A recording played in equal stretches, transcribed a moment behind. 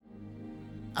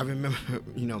I remember,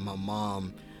 my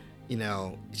mom,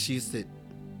 she used to,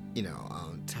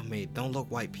 tell me, don't look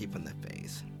white people in the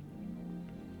face.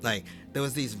 Like, there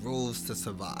was these rules to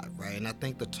survive, right? And I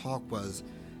think the talk was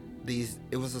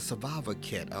it was a survival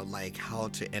kit of, like, how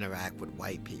to interact with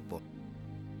white people.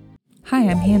 Hi,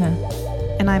 I'm Hannah.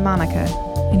 And I'm Monica.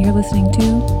 And you're listening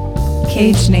to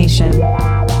Cage Nation.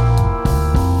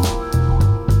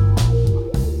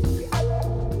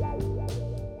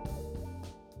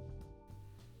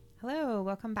 Hello,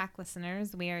 welcome back,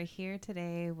 listeners. We are here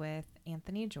today with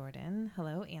Anthony Jordan.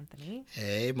 Hello, Anthony.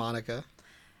 Hey, Monica.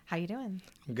 How you doing?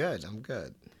 I'm good.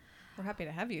 We're happy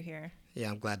to have you here. Yeah,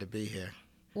 I'm glad to be here.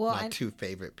 Well, my two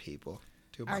favorite people.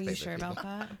 Are you sure about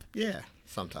that? Yeah,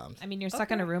 sometimes. I mean, you're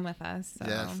stuck in a room with us. So.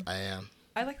 Yes, I am.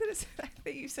 I like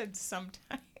that you said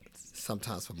sometimes.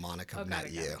 Sometimes for Monica,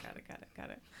 not you.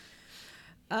 Got it.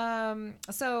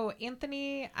 So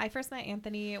Anthony, I first met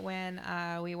Anthony when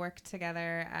we worked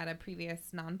together at a previous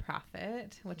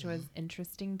nonprofit, which was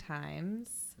Interesting Times.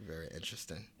 Very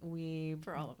interesting. We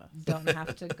For all of us. don't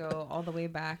have to go all the way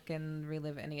back and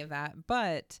relive any of that,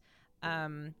 but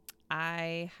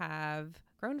I have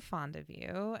grown fond of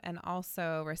you and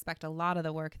also respect a lot of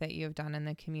the work that you have done in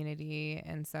the community.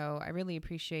 And so I really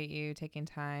appreciate you taking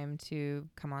time to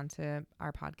come on to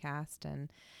our podcast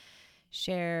and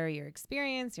share your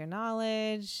experience, your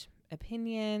knowledge,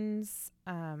 opinions.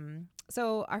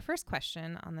 So our first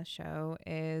question on the show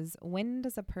is, when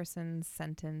does a person's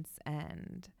sentence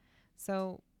end?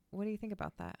 So what do you think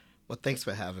about that? Well, thanks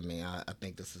for having me. I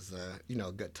think this is a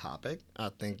good topic. I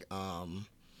think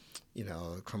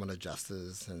criminal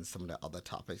justice and some of the other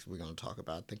topics we're going to talk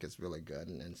about, I think it's really good,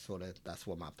 and sort of that's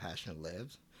where my passion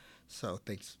lives. So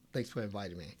thanks for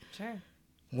inviting me. Sure.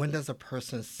 When does a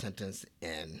person's sentence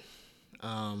end?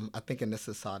 I think in this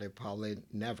society, probably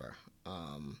never.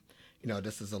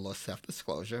 This is a little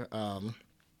self-disclosure.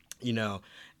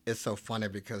 It's so funny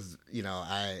because,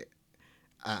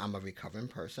 I'm a recovering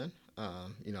person.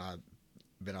 I've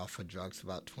been off for drugs for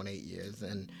about 28 years,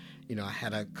 and, I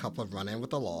had a couple of run-in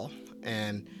with the law,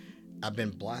 and I've been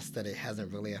blessed that it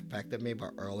hasn't really affected me,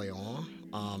 but early on,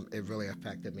 it really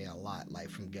affected me a lot, like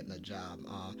from getting a job.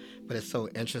 But it's so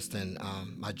interesting,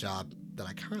 my job that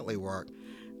I currently work,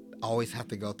 I always have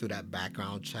to go through that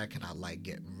background check, and I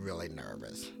get really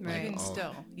nervous. Right.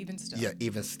 Even still. Yeah,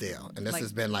 even still. And this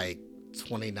has been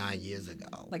 29 years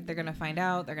ago. Like they're gonna find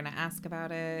out, they're gonna ask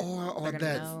about it, or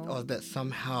that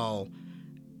somehow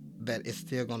that it's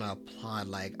still gonna apply.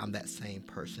 Like I'm that same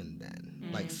person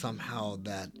then. Like somehow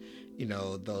that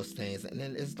those things, and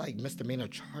then it's like misdemeanor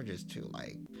charges too,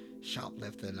 like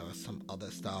shoplifting or some other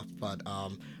stuff. But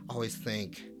I always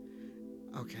think,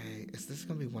 okay, is this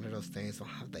going to be one of those things where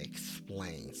I have to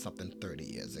explain something 30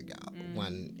 years ago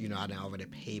when, I'd already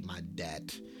paid my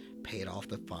debt, paid off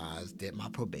the fines, did my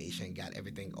probation, got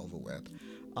everything over with.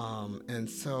 And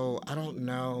so I don't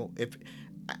know if,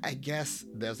 I guess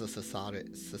there's a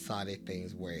society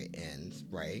things where it ends,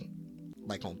 right?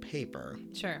 Like on paper.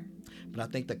 Sure. But I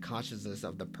think the consciousness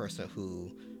of the person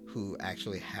who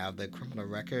actually have the criminal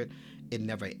record, it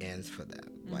never ends for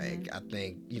them. Like, I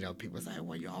think, people say,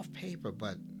 well, you're off paper,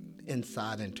 but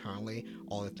inside, internally,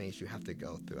 all the things you have to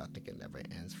go through, I think it never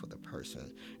ends for the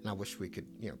person. And I wish we could,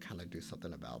 kind of do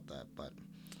something about that. But,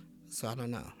 so I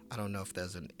don't know. I don't know if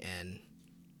there's an end.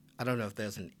 I don't know if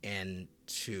there's an end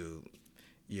to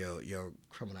your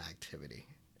criminal activity,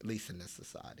 at least in this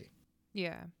society.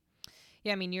 Yeah.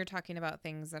 Yeah, I mean, you're talking about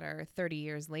things that are 30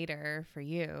 years later for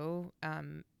you,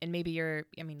 and maybe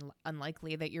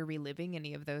unlikely that you're reliving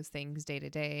any of those things day to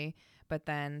day, but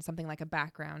then something like a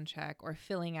background check or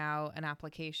filling out an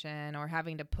application or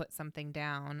having to put something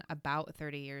down about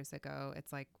 30 years ago,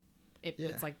 it's like,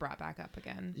 it's like brought back up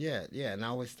again. Yeah, and I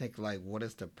always think, what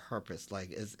is the purpose?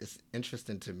 Like, it's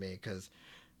interesting to me because,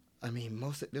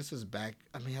 this was back,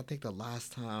 I think the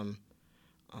last time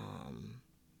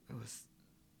it was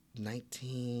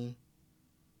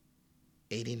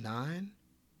 1989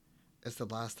 is the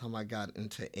last time I got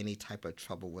into any type of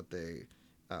trouble with the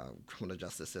criminal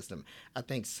justice system. I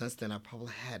think since then I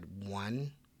probably had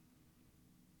one,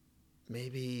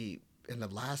 maybe in the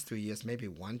last 3 years, maybe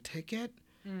one ticket.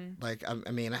 Like, I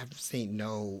have seen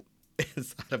no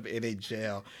inside of any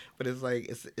jail, but it's like,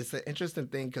 it's an interesting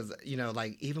thing because,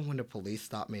 even when the police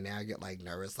stop me now, I get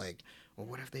nervous, well,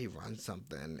 what if they run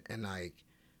something and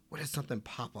what if something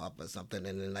pop up or something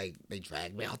and then they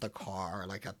drag me out the car,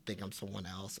 or I think I'm someone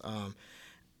else.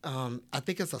 I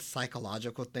think it's a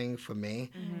psychological thing for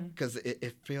me because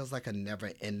it feels like a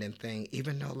never-ending thing,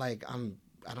 even though I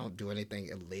don't do anything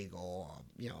illegal,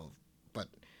 but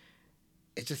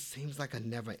it just seems like a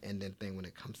never-ending thing when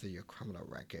it comes to your criminal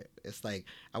record. It's like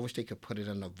I wish they could put it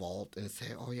in a vault and say,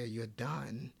 "Oh yeah, you're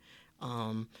done,"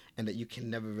 and that you can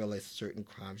never realize certain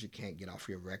crimes you can't get off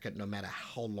your record, no matter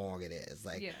how long it is.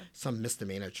 Like Yeah. some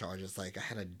misdemeanor charges. Like I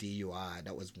had a DUI.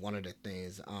 That was one of the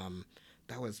things.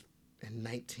 That was in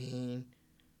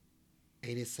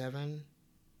 1987,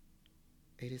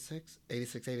 86,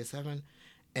 87.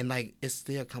 And like it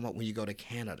still come up when you go to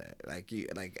Canada. Like you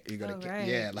go Oh, to right.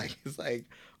 yeah, like it's like,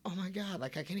 oh my God,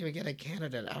 like I can't even get in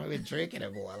Canada. I don't even drink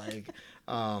anymore. Like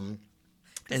um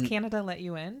Does and Canada let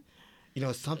you in?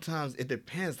 sometimes it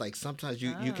depends. Like sometimes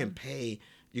you Oh. you can pay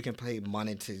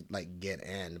money to like get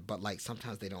in, but like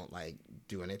sometimes they don't like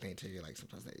do anything to you. Like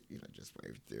sometimes they just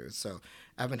wave through. So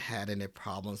I haven't had any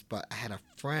problems, but I had a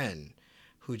friend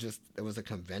who just there was a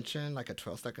convention, like a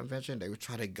 12-step convention. They would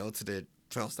try to go to the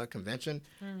 12-step convention.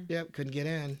 Mm. Yep, couldn't get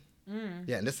in. Mm.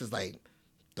 Yeah, and this is like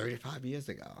 35 years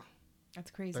ago.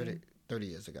 That's crazy. 30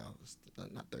 years ago.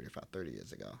 Not 35, 30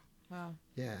 years ago. Wow.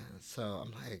 Yeah, so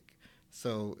I'm like,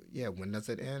 so yeah, when does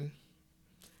it end?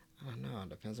 I don't know. It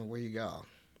depends on where you go.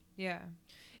 Yeah.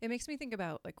 It makes me think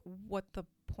about like what the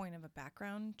point of a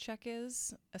background check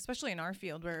is, especially in our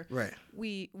field where Right.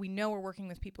 we know we're working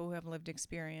with people who have lived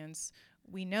experience.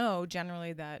 We know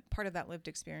generally that part of that lived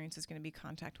experience is going to be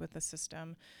contact with the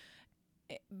system.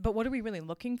 But what are we really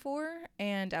looking for?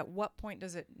 And at what point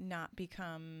does it not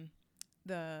become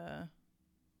the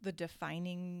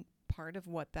defining part of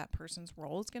what that person's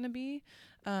role is going to be?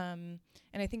 And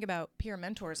I think about peer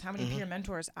mentors. How many peer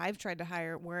mentors I've tried to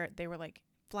hire where they were like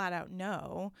flat out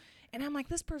no. And I'm like,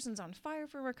 this person's on fire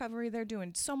for recovery. They're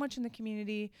doing so much in the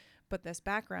community, but this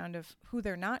background of who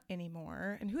they're not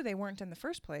anymore and who they weren't in the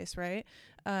first place, right,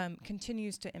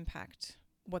 continues to impact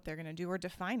what they're going to do or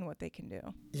define what they can do.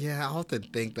 Yeah, I often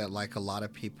think that like a lot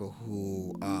of people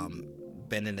who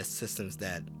been in the systems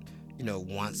that,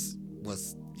 once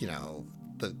was,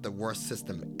 the worst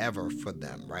system ever for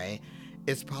them, right?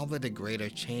 It's probably the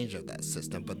greater change of that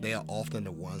system, but they are often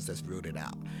the ones that's rooted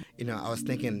out. I was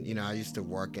thinking, I used to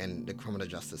work in the criminal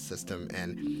justice system,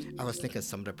 and I was thinking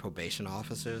some of the probation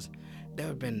officers, there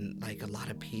have been like a lot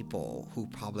of people who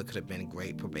probably could have been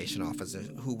great probation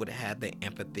officers who would have had the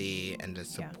empathy and the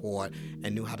support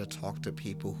and knew how to talk to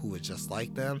people who were just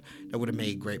like them, that would have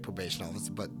made great probation officers.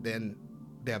 But then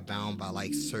they're bound by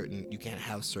like you can't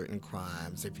have certain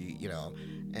crimes if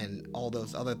and all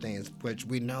those other things, which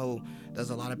we know there's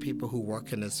a lot of people who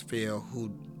work in this field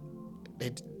who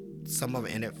some of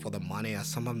them in it for the money, or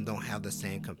some of them don't have the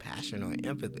same compassion or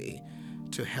empathy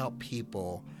to help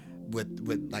people with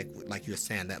like you're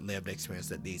saying, that lived experience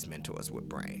that these mentors would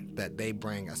bring, that they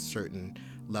bring a certain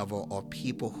level of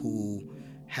people who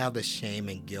have the shame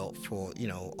and guilt for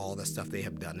all the stuff they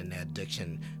have done in their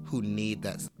addiction, who need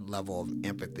that level of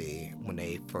empathy when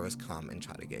they first come and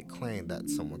try to get clean, that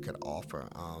someone could offer.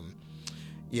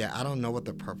 I don't know what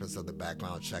the purpose of the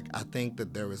background check. I think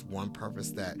that there is one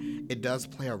purpose, that it does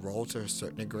play a role to a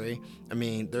certain degree. I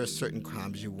mean, there are certain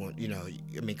crimes you want,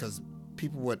 because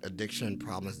people with addiction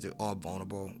problems are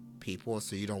vulnerable people,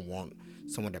 so you don't want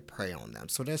someone to prey on them.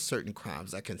 So there's certain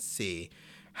crimes I can see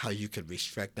how you could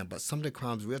restrict them. But some of the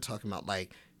crimes we're talking about,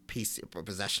 like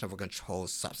possession of a controlled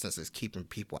substance, is keeping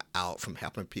people out from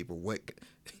helping people with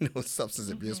substance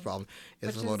abuse problem,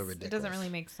 is a little ridiculous. It doesn't really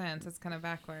make sense. It's kind of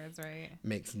backwards, right?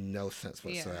 Makes no sense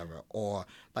whatsoever. Yeah. Or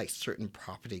like certain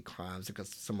property crimes because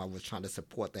someone was trying to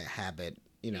support their habit.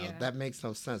 That makes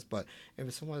no sense. But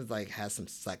if someone's like has some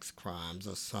sex crimes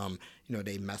or some,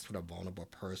 they mess with a vulnerable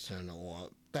person, or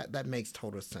that makes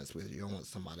total sense with you. You don't want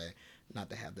somebody not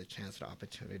to have the chance or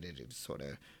opportunity to sort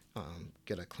of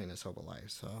get a clean and sober life.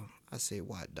 So I see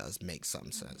why it does make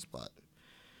some sense. But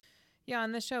yeah,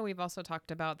 on this show, we've also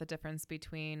talked about the difference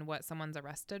between what someone's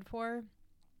arrested for,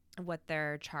 what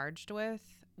they're charged with,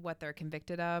 what they're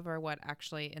convicted of, or what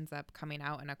actually ends up coming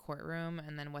out in a courtroom,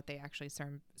 and then what they actually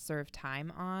serve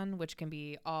time on, which can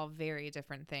be all very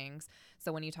different things.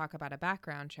 So when you talk about a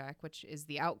background check, which is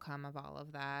the outcome of all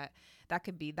of that, that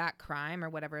could be that crime or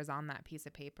whatever is on that piece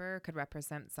of paper could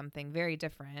represent something very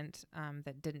different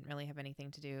that didn't really have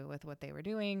anything to do with what they were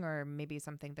doing, or maybe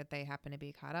something that they happen to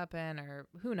be caught up in, or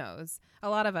who knows. A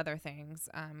lot of other things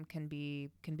can be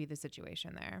the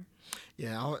situation there.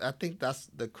 Yeah, I think that's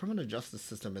the criminal justice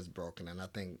system is broken, and I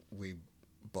think we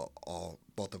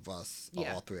both of us,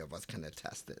 all three of us, can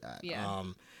attest to that. Yeah.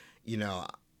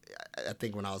 I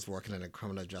think when I was working in the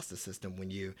criminal justice system,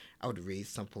 I would read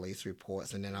some police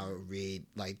reports, and then I would read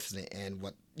like to the end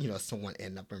what someone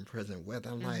ended up in prison with.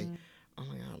 I'm like, oh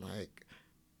my God, like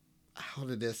how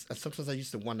did this? And sometimes I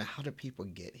used to wonder, how did people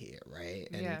get here, right?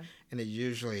 And it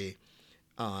usually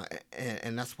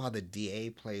And that's why the DA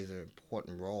plays an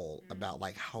important role about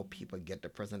like how people get to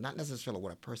prison, not necessarily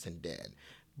what a person did,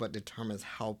 but determines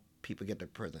how people get to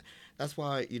prison. That's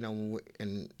why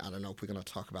and I don't know if we're going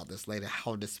to talk about this later,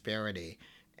 how disparity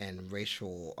and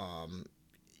racial,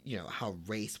 how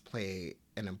race play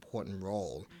an important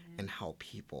role in how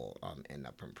people end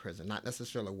up in prison, not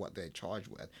necessarily what they're charged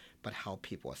with, but how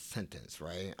people are sentenced,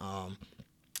 right?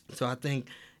 So I think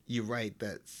you're right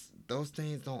that those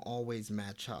things don't always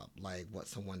match up, like what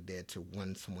someone did to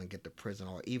when someone get to prison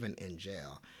or even in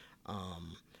jail.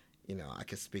 Um, I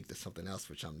could speak to something else,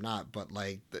 which I'm not, but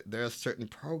like there are certain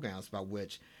programs by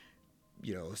which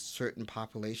certain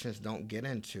populations don't get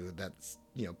into. That's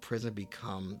prison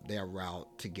become their route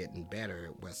to getting better,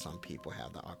 where some people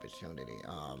have the opportunity.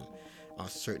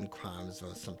 Certain crimes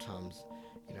are sometimes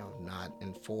not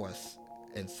enforced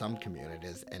in some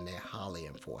communities, and they're highly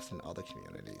enforced in other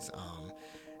communities.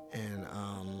 And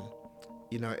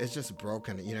it's just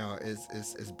broken.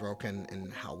 It's broken in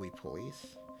how we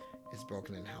police. It's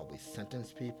broken in how we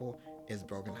sentence people. It's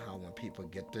broken how when people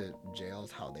get to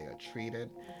jails, how they are treated,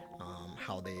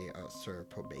 how they serve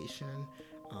probation.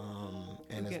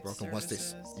 And it's broken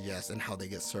services. once they, yes, and how they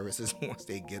get services once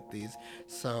they get these.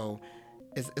 So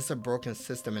it's a broken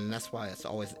system, and that's why it's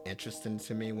always interesting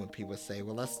to me when people say,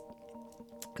 well, let's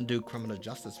do criminal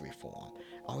justice reform.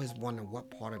 I always wonder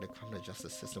what part of the criminal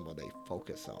justice system will they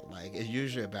focus on. Like, it's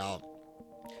usually about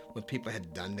when people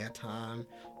had done their time,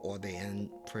 or they're in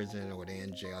prison or they're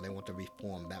in jail, they want to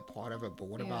reform that part of it. But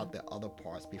what about the other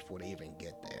parts before they even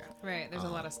get there? Right. There's a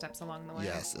lot of steps along the way.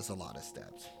 Yes, it's a lot of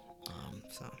steps.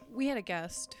 So we had a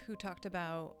guest who talked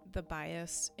about the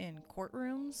bias in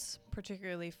courtrooms,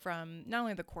 particularly from not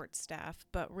only the court staff,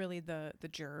 but really the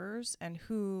jurors and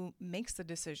who makes the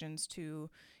decisions to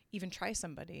even try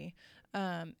somebody.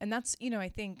 And that's, I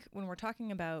think when we're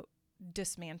talking about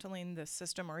dismantling the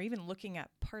system or even looking at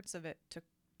parts of it to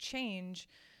change,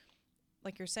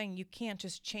 like you're saying, you can't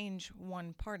just change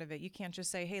one part of it. You can't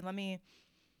just say, hey, let me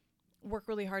work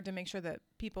really hard to make sure that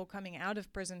people coming out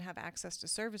of prison have access to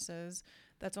services.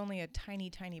 That's only a tiny,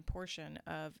 tiny portion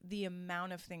of the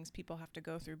amount of things people have to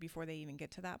go through before they even get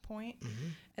to that point. Mm-hmm.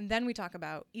 And then we talk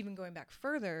about even going back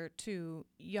further to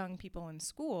young people in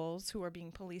schools who are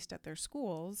being policed at their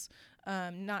schools,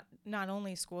 not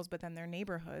only schools, but then their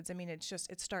neighborhoods. I mean, it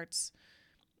starts.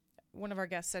 One of our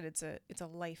guests said it's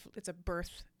a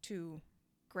birth to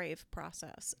grave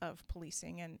process of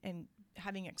policing and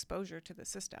having exposure to the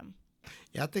system.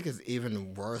 Yeah, I think it's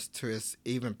even worse too. It's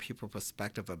even people's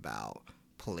perspective about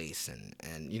police, and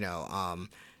I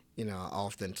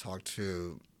often talk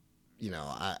to,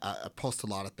 I post a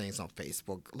lot of things on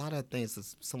Facebook. A lot of things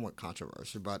is somewhat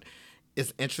controversial, but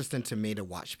it's interesting to me to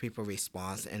watch people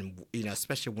respond, and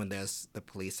especially when there's the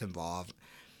police involved,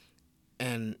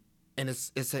 and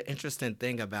it's an interesting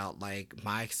thing about like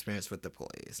my experience with the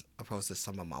police opposed to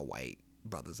some of my white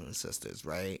brothers and sisters,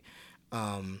 right?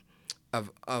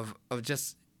 Of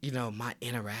just my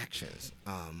interactions.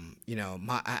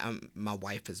 My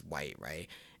wife is white, right,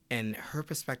 and her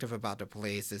perspective about the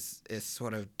police is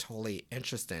sort of totally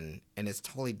interesting, and it's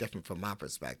totally different from my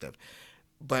perspective.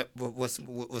 But what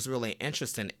was really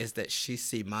interesting is that she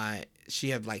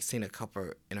had like seen a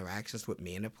couple interactions with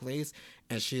me and the police,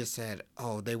 and she had said,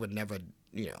 "Oh, they would never,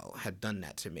 have done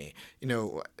that to me."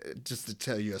 Just to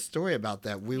tell you a story about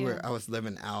that, I was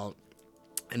living out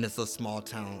in this little small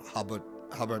town, Hubbard,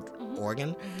 Mm-hmm.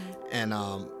 Oregon,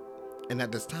 Mm-hmm. and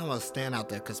at this time I was staying out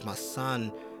there because my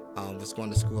son was going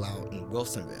to school out in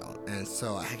Wilsonville, and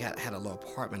so I had a little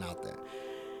apartment out there.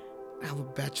 I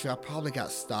would bet you I probably got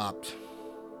stopped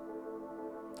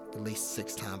at least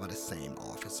 6 times by the same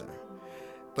officer.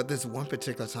 But this one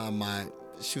particular time,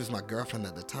 she was my girlfriend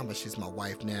at the time, but she's my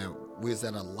wife now. We was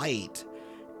at a light,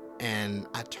 and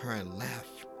I turned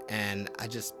left, and I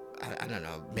don't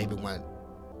know, maybe went,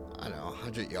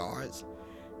 100 yards,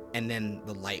 and then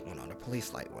the light went on, the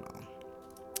police light went on.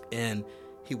 And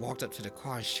he walked up to the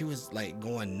car, and she was like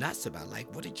going nuts about it,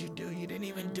 like, what did you do? You didn't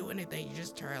even do anything. You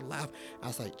just turned left. I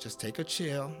was like, just take a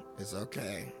chill. It's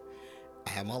okay. I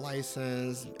have my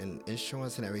license and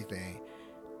insurance and everything.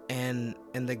 And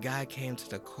the guy came to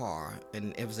the car,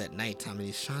 and it was at nighttime, and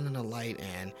he's shining a light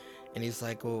in, and he's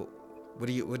like, well, what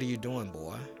are you doing,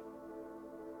 boy?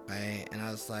 Right? And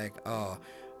I was like, oh,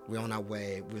 we're on our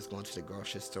way. We was going to the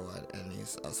grocery store, and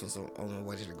I was on my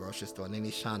way to the grocery store, and then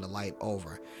he shined the light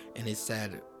over, and he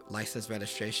said, license,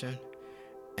 registration.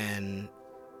 And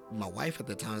my wife at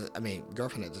the time,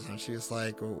 girlfriend at the time, she was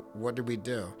like, well, what did we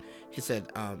do? He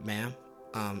said, ma'am,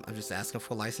 I'm just asking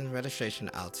for license and registration.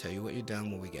 I'll tell you what you've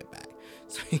done when we get back.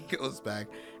 So he goes back,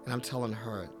 and I'm telling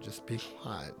her, just be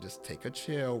quiet, just take a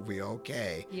chill, we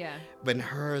okay. Yeah. But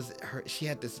in she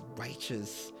had this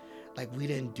righteous, like, we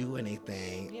didn't do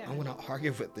anything. Yeah. I want to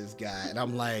argue with this guy, and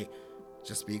I'm like,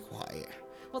 just be quiet.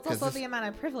 Well, it's also the amount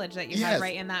of privilege that you Yes. have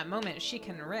right in that moment. She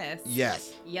can risk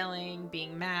Yes. yelling,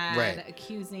 being mad, Right.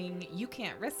 accusing. You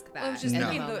can't risk that. Well, I was just in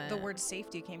thinking moment. the word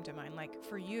safety came to mind. Like,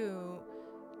 for you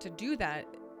to do that,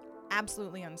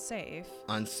 absolutely unsafe.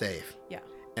 Unsafe. Yeah.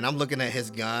 And I'm looking at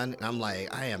his gun, and I'm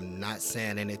like, I am not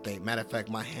saying anything. Matter of fact,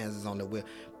 my hands is on the wheel.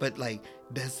 But, like,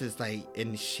 that's just, like,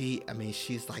 and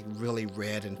she's, like, really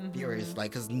red and furious,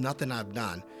 like, because nothing I've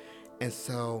done. And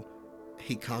so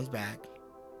he comes back,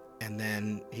 and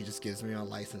then he just gives me my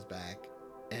license back.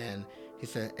 And he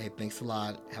said, hey, thanks a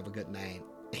lot. Have a good night.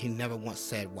 He never once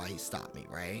said why he stopped me,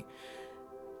 right?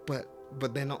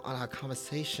 But then on our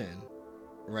conversation,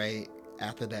 right,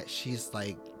 after that, she's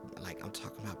like I'm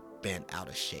talking about bent out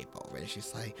of shape over it. And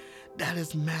she's like, that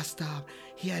is messed up.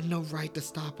 He had no right to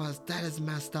stop us. That is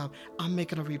messed up. I'm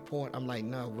making a report. I'm like,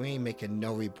 no, we ain't making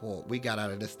no report. We got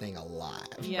out of this thing alive.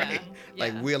 Yeah, Right? yeah.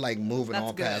 Like, we're like moving That's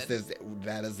on past good. this.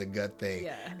 That is a good thing.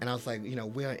 Yeah. And I was like,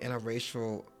 we're an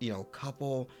interracial,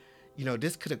 couple.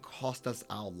 This could have cost us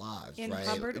our lives, In right?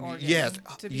 Hubbard, Oregon, Yes.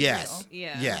 to be Yes. real.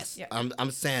 Yeah. Yes. Yeah.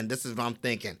 I'm saying this is what I'm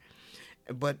thinking.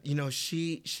 But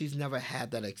she's never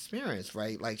had that experience,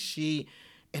 right? Like,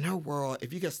 in her world,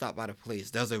 if you get stopped by the police,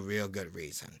 there's a real good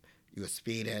reason. You were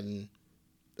speeding,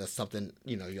 there's something,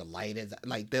 your light is,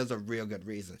 like, there's a real good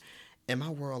reason. In my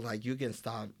world, like, you get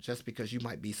stopped just because you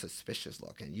might be suspicious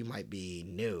looking, you might be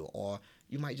new, or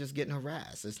you might just get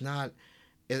harassed. It's not,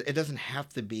 it doesn't have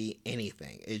to be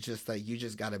anything. It's just like, you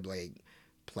just gotta, like,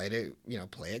 play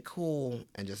it cool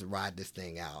and just ride this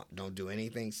thing out. Don't do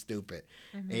anything stupid.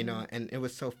 And it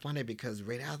was so funny because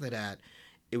right after that,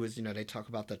 it was, they talk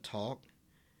about the talk.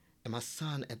 And my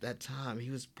son at that time,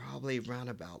 he was probably around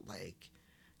about like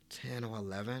 10 or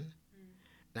 11.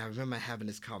 And I remember having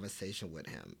this conversation with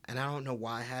him. And I don't know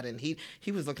why I had it. And he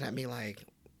was looking at me like,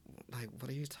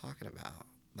 what are you talking about?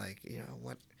 Like,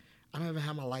 what? I don't even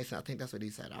have my license. I think that's what he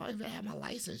said. I don't even have my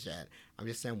license yet. I'm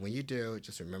just saying, when you do,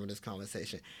 just remember this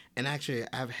conversation. And actually,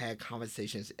 I've had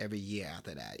conversations every year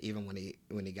after that, even when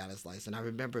he got his license. I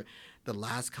remember the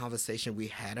last conversation we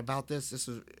had about this. This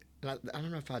was, I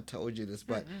don't know if I told you this,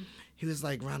 but he was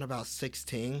like around about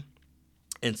 16.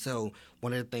 And so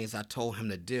one of the things I told him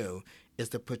to do is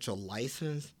to put your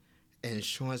license and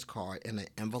insurance card in an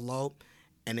envelope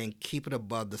and then keep it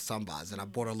above the sunbars. And I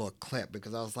bought a little clip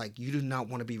because I was like, you do not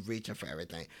want to be reaching for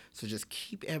everything. So just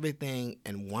keep everything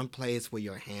in one place where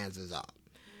your hands is up.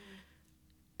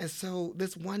 And so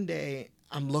this one day,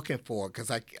 I'm looking for it because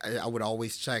I would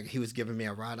always check. He was giving me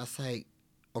a ride. I was like,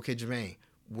 okay, Jermaine,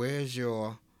 where's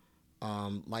your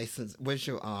license? Where's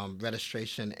your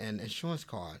registration and insurance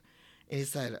card? And he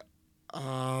said,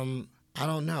 I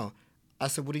don't know. I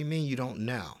said, what do you mean you don't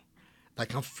know?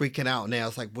 Like, I'm freaking out now.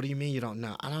 It's like, what do you mean you don't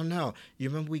know? I don't know. You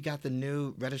remember we got the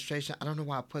new registration? I don't know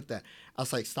why I put that. I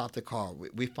was like, stop the car.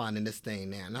 We finding this thing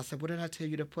now. And I said, what did I tell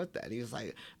you to put that? He was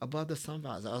like, above the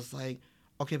sunrise. I was like,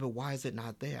 okay, but why is it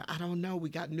not there? I don't know. We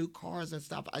got new cars and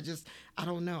stuff. I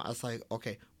don't know. I was like,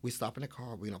 okay, we stop in the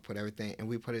car. We're going to put everything. And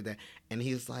we put it there. And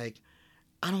he's like,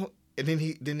 I don't. And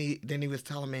then he was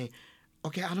telling me,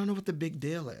 okay, I don't know what the big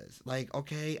deal is. Like,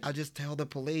 okay, I just tell the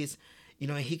police,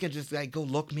 and he can just like go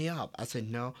look me up. I said,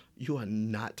 no, you are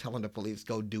not telling the police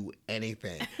go do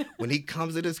anything. When he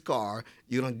comes in his car,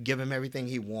 you're going to give him everything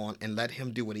he wants and let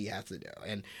him do what he has to do.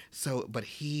 And so, but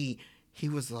he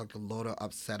was like a little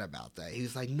upset about that. He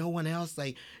was like, no one else,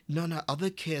 like, no, other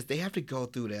kids, they have to go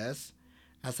through this.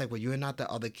 I was like, well, you're not the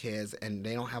other kids and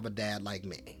they don't have a dad like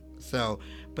me. So,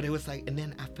 but it was like, and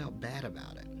then I felt bad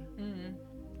about it. Mm-hmm.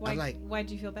 Why'd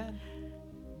you feel bad?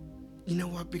 You know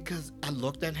what? Because I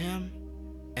looked at him,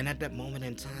 and at that moment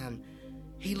in time,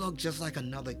 he looked just like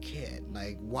another kid.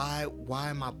 Like, why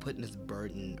am I putting this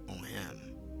burden on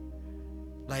him?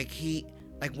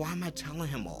 Why am I telling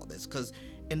him all this? Because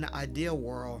in the ideal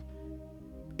world,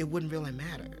 it wouldn't really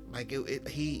matter. Like,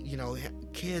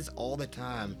 kids all the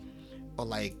time are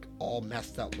like all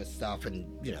messed up with stuff and,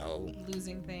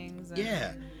 losing things.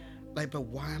 Yeah. Like, but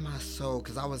why am I so,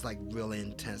 because I was like really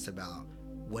intense about,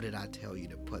 what did I tell you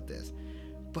to put this?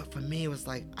 But for me, it was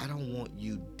like, I don't want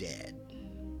you dead.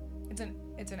 It's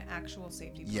an actual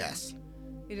safety plan. Yes.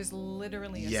 It is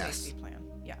literally a safety plan.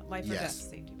 Yeah, life or death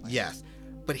safety plan. Yes.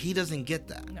 But he doesn't get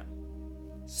that. No.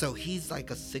 So he's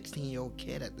like a 16-year-old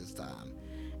kid at this time.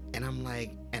 And I'm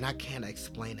like, and I can't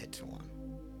explain it to him.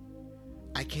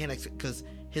 I can't, because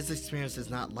his experience is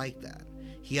not like that.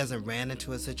 he hasn't ran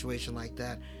into a situation like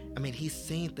that. I mean, he's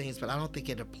seen things, but I don't think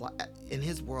it apply in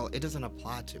his world. It doesn't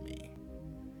apply to me.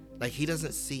 Like, he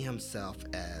doesn't see himself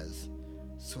as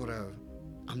sort of,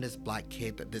 I'm this black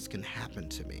kid that this can happen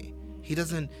to me. He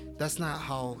doesn't. That's not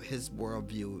how his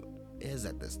worldview is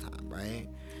at this time, right?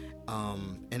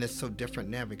 And it's so different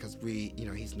now because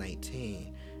he's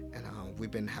 19, and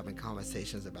we've been having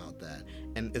conversations about that.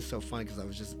 And it's so funny because I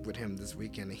was just with him this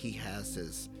weekend, and he has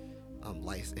his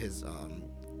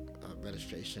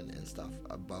registration and stuff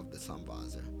above the sun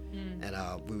visor.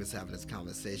 And we was having this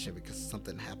conversation because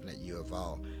something happened at U of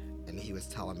O, and he was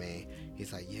telling me,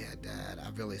 he's like, yeah, Dad, I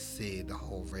really see the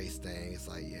whole race thing. It's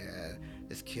like, yeah,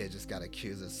 this kid just got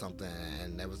accused of something,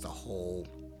 and there was a whole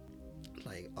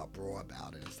like uproar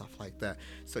about it and stuff like that.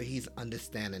 So he's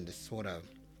understanding this sort of,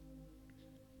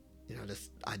 this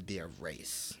idea of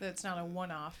race. That it's not a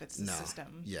one-off, it's the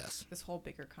system. Yes. This whole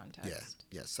bigger context.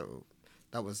 Yeah. So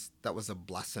that was a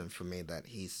blessing for me that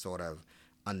he's sort of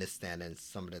understanding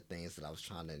some of the things that I was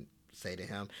trying to say to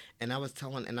him. And I was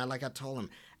telling, I told him,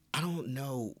 I don't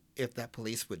know if that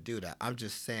police would do that. I'm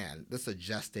just saying, this is a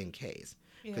just in case.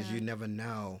 Because you never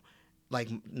know. Like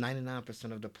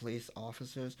 99% of the police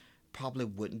officers probably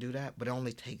wouldn't do that, but it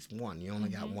only takes one. You only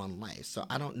got one life. So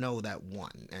I don't know that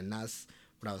one. And that's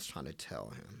what I was trying to tell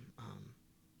him. I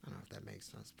don't know if that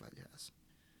makes sense, but yes.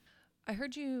 I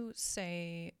heard you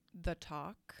say the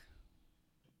talk.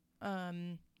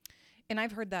 And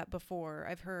I've heard that before.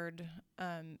 I've heard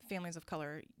families of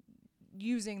color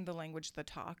using the language the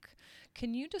talk.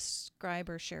 Can you describe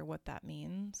or share what that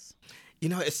means?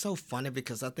 It's so funny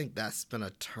because I think that's been a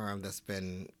term that's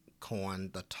been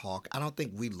coined, the talk. I don't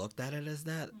think we looked at it as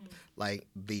that, like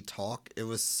the talk. It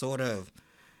was sort of,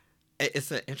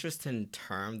 it's an interesting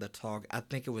term, the talk. I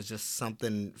think it was just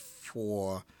something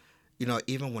for,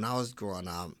 even when I was growing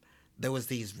up, there was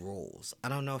these rules. I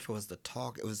don't know if it was the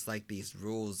talk. It was like these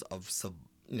rules of,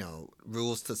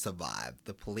 rules to survive.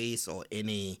 The police or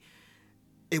any,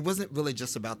 it wasn't really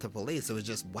just about the police. It was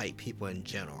just white people in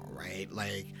general, right?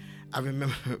 Like, I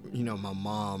remember, my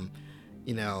mom,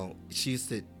 she used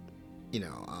to,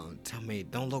 tell me,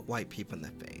 don't look white people in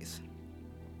the face.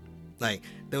 Like,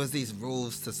 there was these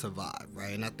rules to survive,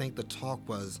 right? And I think the talk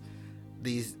was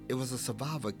it was a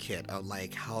survival kit of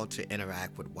like how to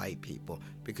interact with white people,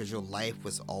 because your life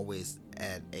was always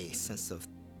at a sense of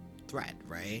threat,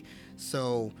 right?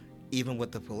 So even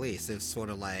with the police, it's sort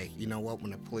of like, you know what,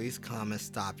 when the police come and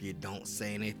stop you, don't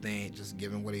say anything, just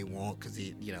give him what he wants, because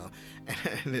he,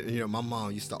 and, my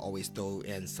mom used to always throw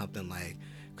in something like,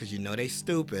 because they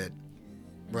stupid,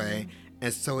 right?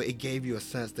 And so it gave you a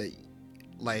sense that,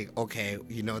 like, okay,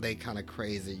 they kind of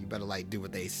crazy, you better like do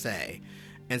what they say.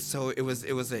 And so it was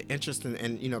an interesting,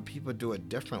 and people do it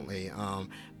differently,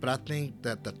 but I think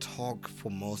that the talk for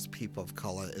most people of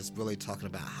color is really talking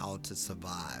about how to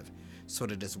survive sort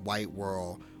of this white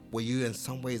world where you in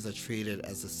some ways are treated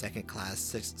as a second-class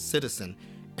citizen,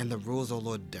 and the rules are a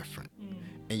little different,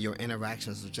 and your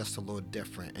interactions are just a little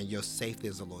different, and your safety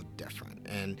is a little different,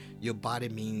 and your body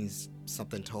means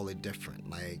something totally different,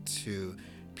 like to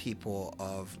people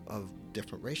of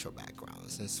different racial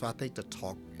backgrounds. And so I think the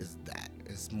talk is that.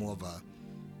 It's more of a,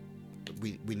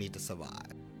 we need to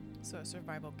survive. So a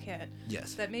survival kit.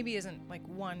 Yes. That maybe isn't like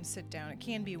one sit down. It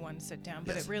can be one sit down,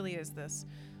 but it really is this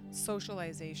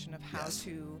socialization of how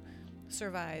to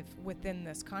survive within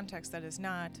this context that is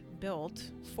not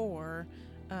built for,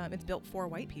 it's built for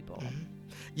white people.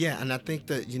 Yeah, and I think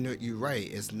that, you're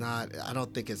right. It's not, I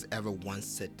don't think it's ever one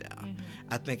sit down.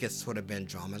 I think it's sort of been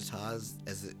dramatized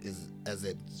as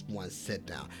it's one sit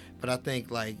down. But I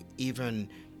think, like, even,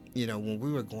 when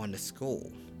we were going to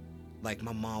school, like,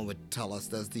 my mom would tell us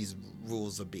there's these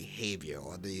rules of behavior,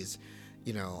 or these,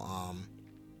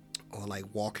 or like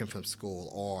walking from school,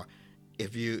 or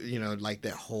if you, like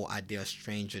that whole idea of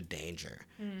stranger danger.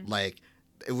 Like,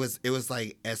 it was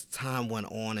like, as time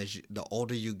went on, the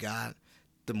older you got,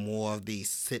 the more of these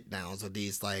sit downs, or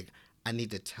these like, I need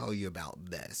to tell you about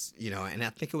this, and I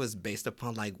think it was based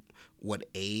upon like what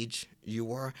age you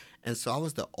were. And so I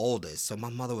was the oldest, so my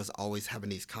mother was always having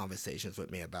these conversations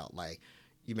with me about like,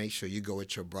 you make sure you go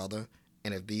with your brother,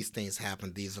 and if these things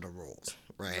happen, these are the rules,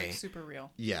 right? Like super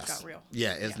real. Yes. Got real.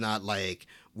 Yeah, it's not like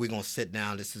we're gonna sit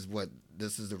down, this is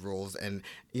the rules. And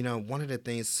one of the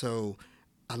things, so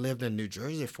I lived in New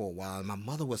Jersey for a while, and my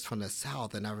mother was from the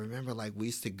South, and I remember like we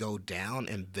used to go down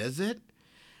and visit.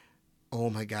 Oh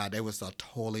my God, it was a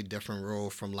totally different rule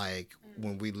from like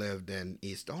when we lived in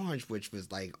East Orange, which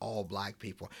was like all black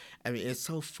people. I mean, it's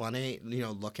so funny,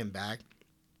 looking back,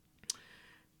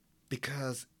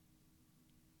 because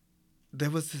there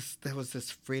was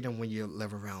this freedom when you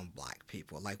live around black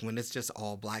people. Like when it's just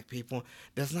all black people,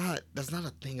 there's not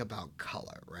a thing about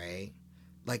color, right?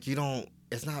 Like you don't.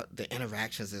 It's not the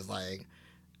interactions. Is like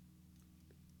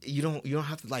you don't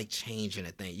have to like change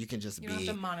anything. You can just You be. don't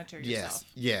have to monitor Yes, yourself.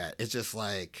 yeah. It's just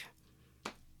like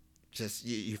just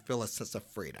you feel a sense of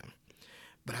freedom.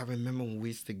 But I remember when we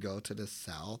used to go to the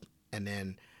South, and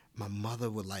then my mother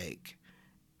would like.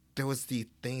 There was the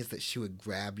things that she would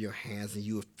grab your hands, and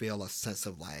you would feel a sense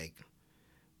of like,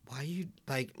 why you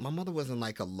like? My mother wasn't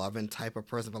like a loving type of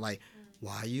person, but like,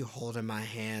 why are you holding my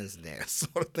hands there,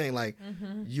 sort of thing. Like,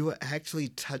 you were actually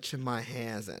touching my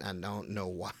hands, and I don't know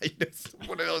why. It's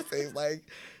one of those things. Like,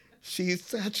 she's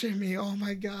touching me. Oh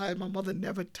my God, my mother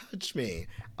never touched me.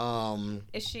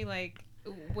 Is she like?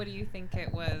 What do you think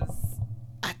it was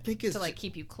I think it's to like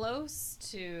keep you close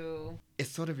to? it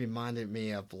sort of reminded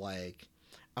me of like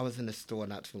I was in the store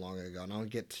not too long ago, and I'll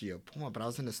get to your point, but I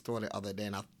was in the store the other day,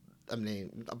 and I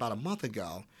mean, about a month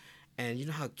ago, and you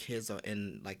know how kids are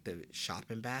in like the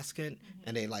shopping basket,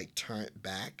 and they like turn it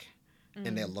back,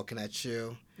 and they're looking at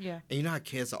you, Yeah. and you know how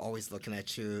kids are always looking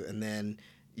at you, and then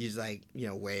you just like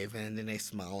waving, and then they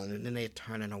smiling, and then they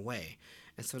turning away.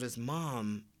 And so this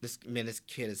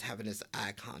kid is having this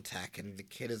eye contact, and the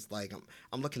kid is like,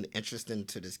 I'm looking interested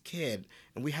into this kid,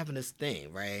 and we having this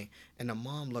thing, right? And the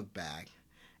mom looked back,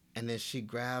 and then she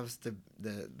grabs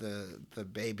the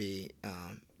baby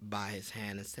by his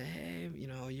hand and said, "Hey,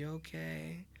 you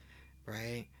okay?"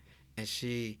 Right? And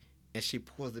she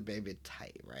pulls the baby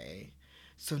tight, right?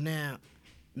 So now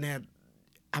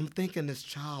I'm thinking this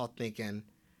child thinking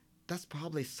that's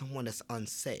probably someone that's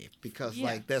unsafe because Yeah.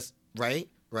 like that's right.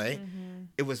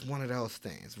 It was one of those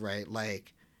things, right?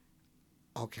 Like,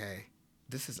 okay,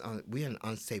 this is we're in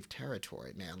unsafe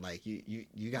territory now. Like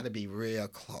you got to be real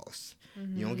close.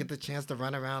 You don't get the chance to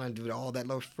run around and do all that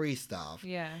little free stuff.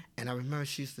 Yeah. And I remember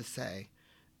she used to say,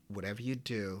 whatever you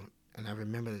do, and I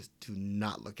remember this, do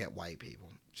not look at white people.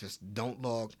 Just don't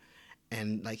look.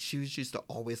 And like she was used to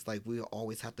always like we would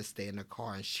always have to stay in the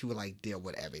car, and she would like deal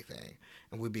with everything,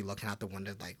 and we'd be looking out the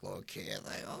window like little kids,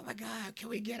 like, oh my God, can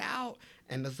we get out?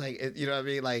 And it's like you know what I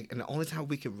mean, like, and the only time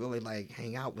we could really like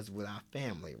hang out was with our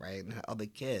family, right, and the other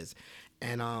kids.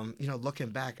 And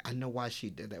looking back, I know why she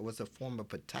did that. It was a form of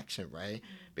protection, right?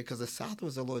 Because the South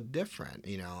was a little different.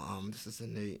 This is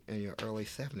in your early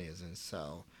 '70s, and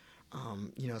so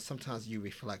sometimes you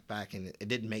reflect back, and it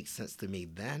didn't make sense to me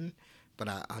then, but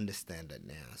I understand it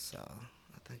now. So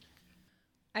I think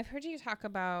I've heard you talk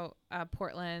about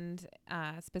Portland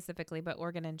specifically, but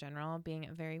Oregon in general being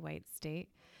a very white state,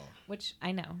 which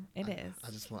I know it is.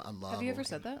 I love. Have you ever Oregon.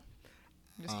 said that?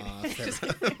 I'm just kidding. I've Just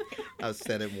said, kidding. I've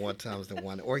said it more times than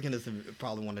one. Oregon is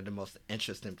probably one of the most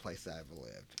interesting places I've ever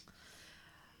lived.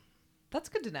 That's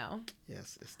good to know.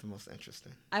 Yes, it's the most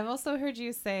interesting. I've also heard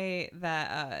you say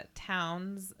that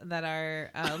towns that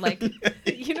are like,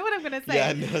 you know what I'm gonna say? Yeah,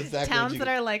 I know exactly. Towns that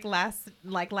are like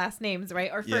last names,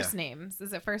 right? Or first names.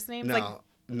 Is it first names?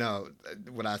 No.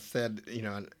 What I said,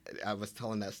 I was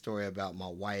telling that story about my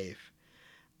wife.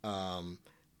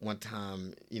 One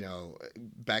time,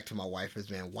 back to my wife as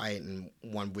being white, and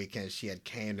one weekend she had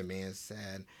came to me and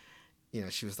said,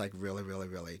 she was like really, really,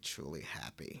 really, truly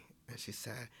happy, and she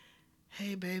said,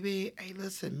 "Hey, baby, hey,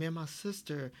 listen, me and my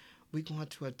sister, we going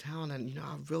to a town, and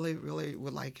I really, really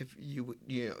would like if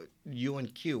you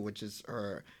and Q, which is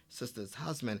her sister's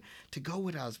husband, to go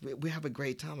with us. We have a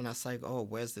great time." And I was like, "Oh,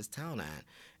 where's this town at?"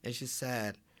 And she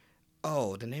said,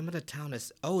 "Oh, the name of the town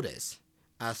is Otis."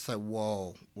 I said,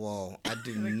 "Whoa, I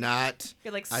do not."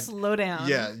 You're like, slow down.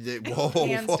 Yeah, whoa,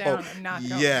 Hands down, I'm not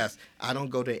going. Yes, I don't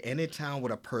go to any town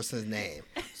with a person's name.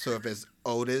 So if it's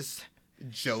Otis,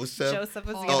 Joseph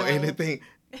was the or other one. anything,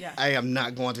 Yeah. I am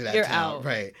not going to that You're town. out.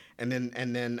 Right. And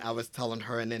then I was telling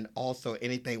her, and then also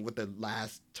anything with the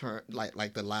last turn,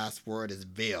 like the last word is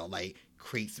Ville, like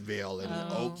Creeksville and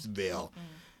Oaksville.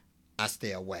 I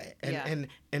stay away. And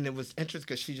it was interesting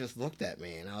because she just looked at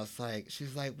me, and I was like,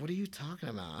 she's like, "What are you talking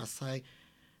about?" I was like,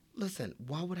 "Listen,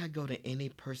 why would I go to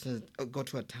go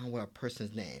to a town with a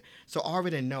person's name?" So I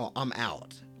already know I'm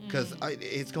out because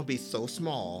it's going to be so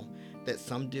small that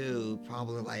some dude,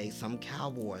 probably like some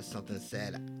cowboy or something,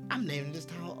 said, "I'm naming this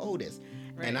town Otis."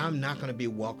 Right. And I'm not going to be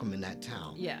welcome in that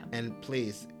town. Yeah. And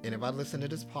please, and if I listen to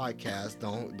this podcast,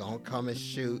 don't come and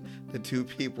shoot the two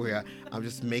people here. I'm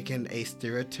just making a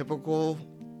stereotypical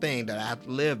thing that I have to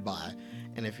live by.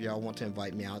 And if y'all want to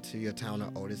invite me out to your town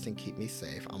of Otis and keep me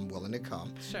safe, I'm willing to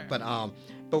come. Sure. But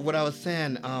what I was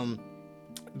saying,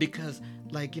 because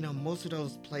like most of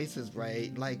those places,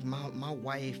 right? Like my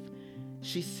wife,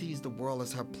 she sees the world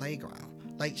as her playground.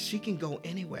 Like she can go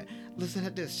anywhere. Listen to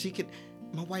this.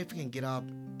 My wife can get up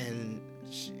and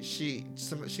she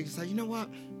can say, you know what,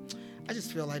 I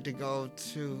just feel like to go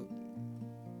to,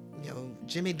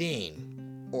 Jimmy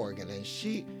Dean, Oregon, and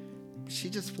she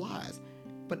just flies.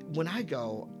 But when I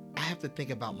go, I have to think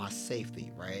about my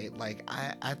safety, right? Like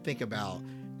I think about,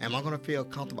 am I going to feel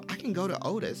comfortable? I can go to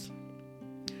Otis,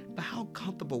 but how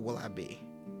comfortable will I be?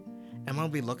 Am I going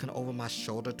to be looking over my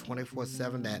shoulder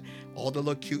 24/7 that all the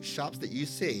little cute shops that you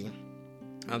see?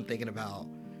 I'm thinking about,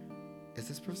 is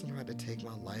this person trying to take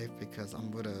my life because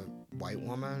I'm with a white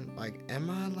woman? Like, am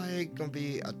I like going to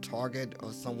be a target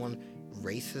of someone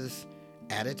racist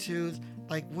attitudes?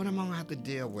 Like, what am I going to have to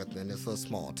deal with in this little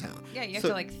small town? Yeah, you have to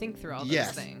like think through all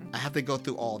those things. I have to go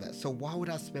through all that. So why would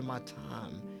I spend my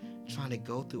time trying to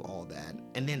go through all that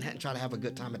and then try to have a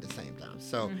good time at the same time?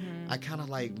 So I kind of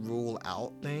like rule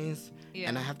out things,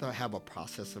 and I have to have a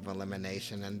process of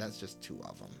elimination, and that's just 2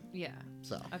 of them. Yeah,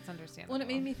 so that's understandable. Well, it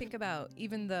made me think about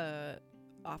even the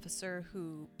officer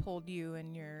who pulled you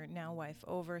and your now wife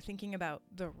over, thinking about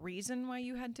the reason why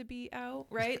you had to be out,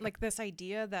 right? Like this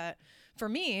idea that for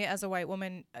me as a white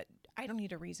woman, I don't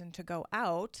need a reason to go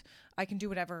out. I can do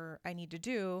whatever I need to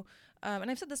do. And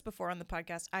I've said this before on the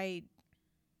podcast. I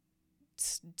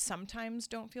sometimes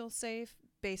don't feel safe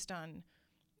based on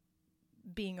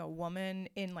being a woman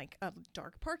in like a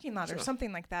dark parking lot or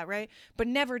something like that, right? But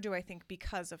never do I think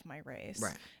because of my race.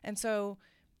 Right. And so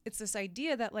it's this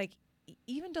idea that like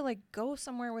even to like go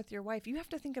somewhere with your wife, you have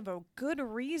to think of a good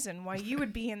reason why you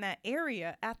would be in that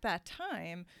area at that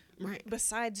time, right,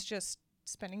 besides just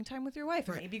spending time with your wife,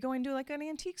 and maybe going to like an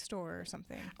antique store or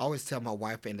something. I always tell my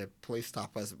wife, and the police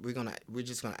stop us, we're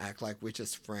just gonna act like we're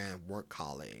just work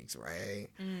colleagues, right?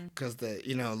 Because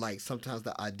like sometimes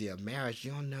the idea of marriage,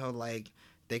 you don't know, like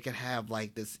they could have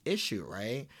like this issue,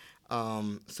 right?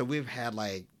 So we've had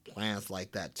like plans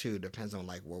like that too. Depends on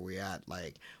like where we're at.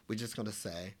 Like we're just gonna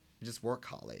say we're just work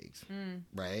colleagues,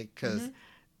 right? Because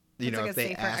It's like if a they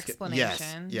safer ask,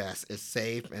 explanation. yes, it's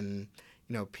safe, and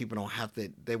people don't have to.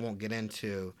 They won't get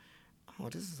into, oh,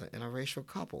 this is an interracial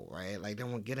couple, right? Like they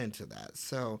won't get into that.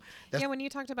 So that's, when you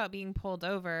talked about being pulled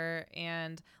over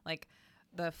and like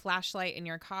the flashlight in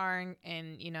your car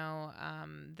and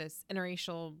this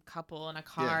interracial couple in a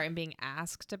car and being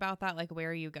asked about that, like where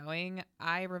are you going,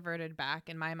 I reverted back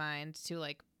in my mind to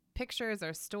like pictures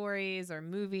or stories or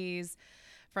movies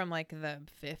from like the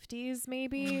 50s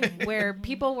maybe where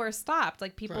people were stopped,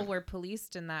 like people were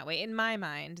policed in that way. In my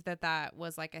mind, that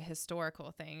was like a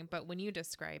historical thing. But when you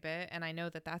describe it, and I know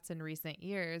that that's in recent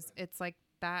years, it's like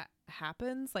that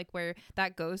happens, like where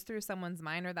that goes through someone's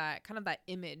mind, or that kind of that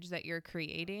image that you're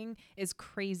creating is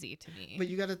crazy to me. But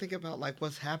you got to think about like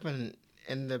what's happened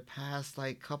in the past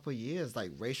like couple years.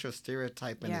 Like racial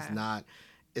stereotyping is not,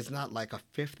 it's not like a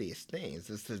 50s thing. It's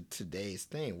just today's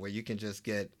thing where you can just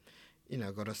get,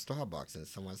 go to Starbucks and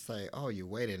someone say, oh, you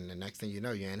waited, and the next thing you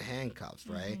know, you're in handcuffs,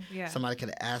 right? Yeah. Somebody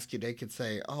could ask you, they could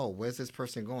say, oh, where's this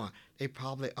person going? They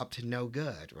probably up to no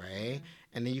good, right?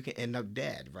 And then you can end up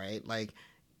dead, right? Like,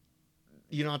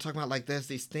 I'm talking about, like, there's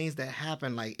these things that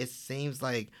happen. Like, it seems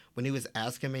like when he was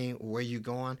asking me, where you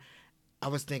going? I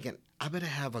was thinking, I better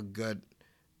have a good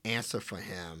answer for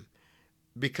him.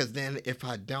 Because then if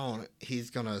I don't, he's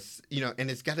going to, and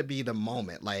it's got to be the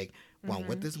moment. Like, well, I'm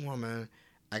with this woman,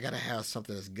 I got to have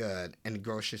something that's good. And the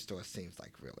grocery store seems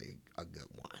like really a good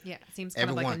one. Yeah, it seems kind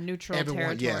of like a neutral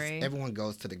territory. Yes, everyone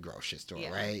goes to the grocery store,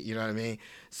 right? You know what I mean?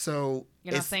 So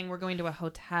you're not saying we're going to a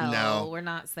hotel. No. We're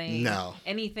not saying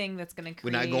anything that's going to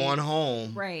create. We're not going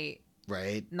home. Right.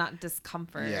 Right. Not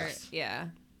discomfort. Yes. Yeah.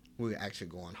 We're actually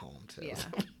going home too. Yeah.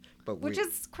 Which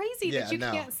is crazy that you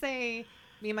can't say,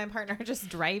 me and my partner are just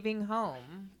driving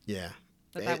home. Yeah.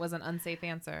 That was an unsafe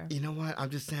answer. You know what? I'm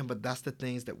just saying, but that's the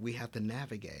things that we have to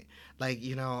navigate. Like,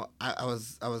 I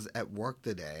was at work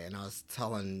today, and I was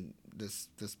telling this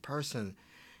person,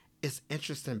 it's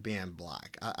interesting being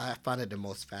black. I find it the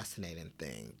most fascinating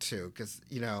thing too, because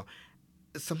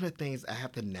some of the things I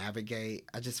have to navigate,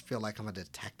 I just feel like I'm a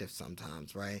detective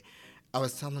sometimes, right? I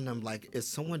was telling them, like, if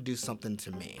someone do something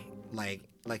to me, like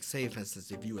say for instance,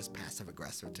 if you was passive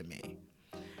aggressive to me,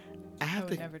 I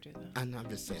would never do that. I'm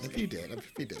just saying, if you did,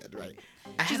 right?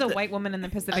 She's a white woman in the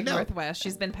Pacific Northwest.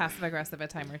 She's been passive aggressive a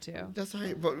time or two. That's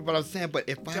right. But I'm saying, but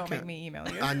if Don't make me email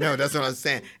you. I know, that's what I'm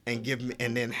saying. And give me,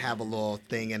 and then have a little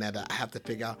thing in that I have to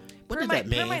figure out what does that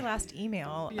mean. Per my last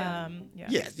email.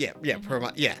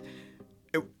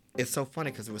 It's so funny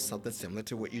because it was something similar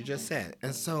to what you just said.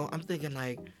 And so I'm thinking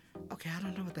like, okay, I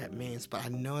don't know what that means, but I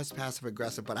know it's passive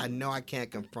aggressive, but I know I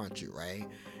can't confront you, right?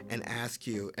 And ask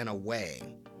you in a way.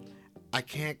 I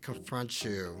can't confront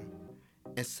you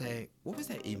and say, what was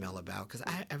that email about? Because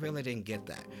I really didn't get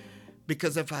that.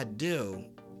 Because if I do,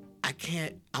 I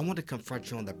I want to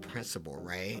confront you on the principle,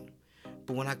 right?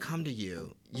 But when I come to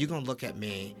you, you're going to look at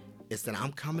me is that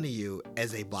I'm coming to you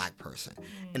as a black person.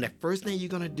 And the first thing you're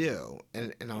going to do,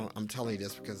 and I'm telling you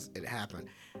this because it happened,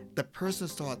 the person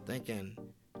start thinking,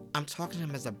 I'm talking to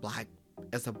him as a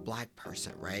black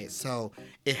person, right? So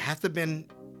it has to been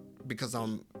because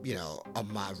I'm, of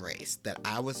my race that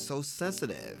I was so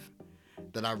sensitive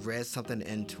that I read something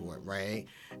into it, right?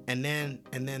 And then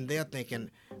they're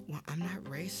thinking, well, I'm not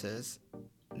racist.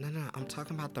 No, I'm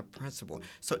talking about the principle.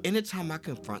 So anytime I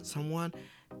confront someone,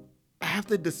 I have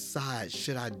to decide,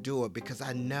 should I do it? Because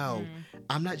I know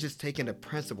I'm not just taking the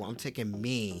principle, I'm taking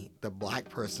me, the black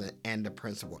person, and the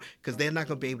principle. Because they're not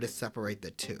going to be able to separate the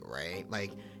two, right?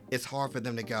 Like, it's hard for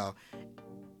them to go,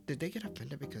 did they get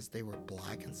offended because they were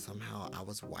black and somehow I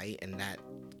was white and that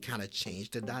kind of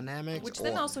changed the dynamics? Which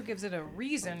then also gives it a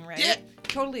reason, right? Yeah.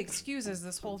 Totally excuses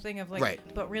this whole thing of like, Right.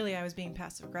 But really I was being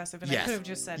passive aggressive and Yes. I could have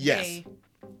just said, Yes. hey,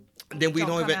 then we don't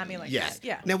don't come even at me like yes. that.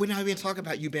 Yeah. Now we're not even talking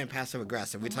about you being passive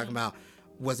aggressive. We're talking about,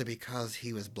 was it because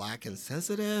he was black and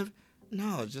sensitive?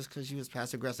 No, just because you was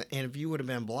passive aggressive. And if you would have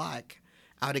been black,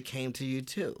 I would have came to you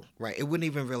too, right? It wouldn't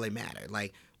even really matter.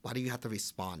 Like, why do you have to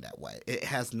respond that way? It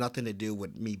has nothing to do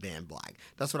with me being black.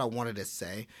 That's what I wanted to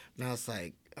say. Now it's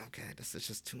like, okay, this is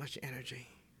just too much energy,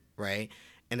 right?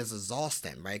 And it's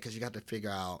exhausting, right? Because you got to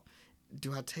figure out,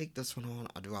 do I take this one on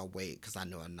or do I wait because I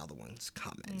know another one's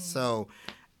coming? So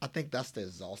I think that's the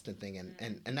exhausting thing,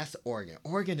 and that's Oregon.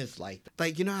 Oregon is like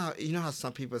you know how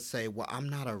some people say, well, I'm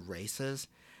not a racist,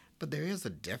 but there is a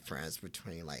difference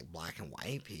between like black and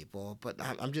white people. But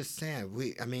I'm just saying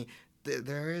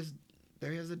there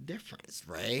is a difference,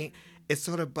 right? It's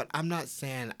sort of, but I'm not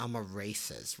saying I'm a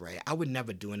racist, right? I would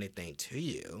never do anything to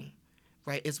you,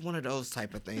 right? It's one of those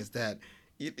type of things that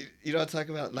you know what I'm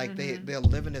talking about. Like they're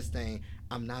living this thing.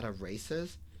 I'm not a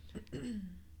racist,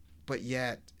 but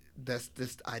yet this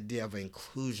idea of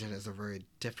inclusion is a very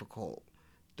difficult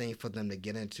thing for them to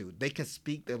get into. They can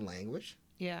speak their language,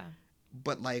 Yeah.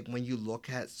 but like when you look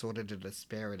at sort of the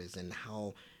disparities and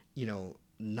how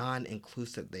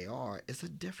non-inclusive they are, it's a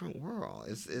different world.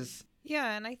 It's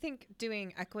Yeah, and I think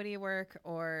doing equity work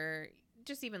or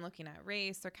just even looking at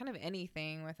race or kind of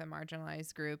anything with a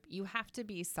marginalized group, you have to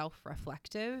be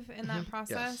self-reflective in that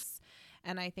process.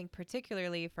 And I think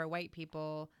particularly for white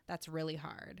people, that's really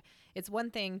hard. It's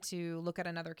one thing to look at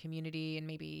another community and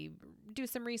maybe do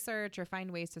some research or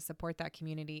find ways to support that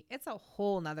community. It's a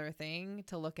whole nother thing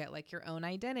to look at like your own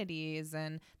identities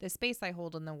and the space I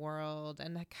hold in the world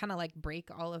and kind of like break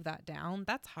all of that down.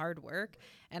 That's hard work.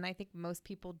 And I think most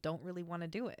people don't really want to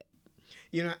do it.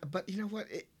 But you know what?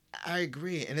 I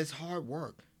agree, and it's hard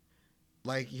work.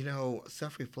 Like,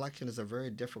 self-reflection is a very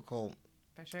difficult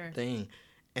For sure. thing,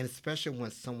 and especially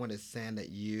when someone is saying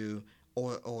that you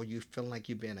or you feel like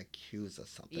you're being accused of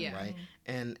something, right?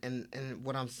 And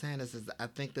what I'm saying is I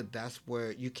think that's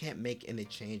where you can't make any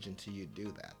change until you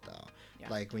do that, though. Yeah.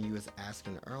 Like when you was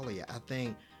asking earlier, I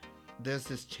think there's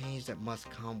this change that must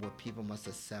come where people must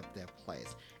accept their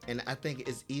place. And I think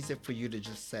it's easier for you to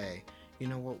just say, you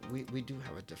know what, we do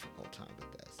have a difficult time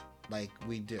with this. Like,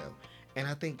 we do. And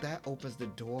I think that opens the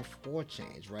door for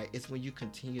change, right? It's when you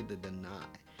continue to deny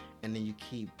and then you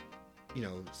keep,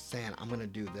 saying, I'm going to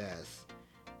do this.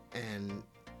 And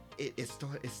it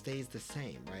stays the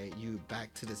same, right? You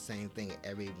back to the same thing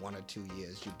every 1 or 2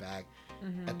 years. You back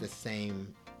at the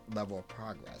same level of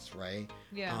progress, right?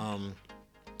 Yeah.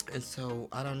 And so,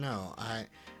 I don't know. I'm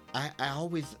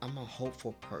a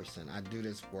hopeful person. I do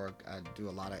this work. I do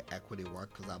a lot of equity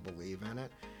work because I believe in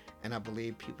it. And I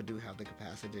believe people do have the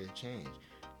capacity to change.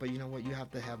 But you know what? You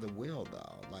have to have the will,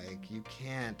 though. Like, you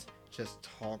can't just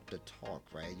talk the talk,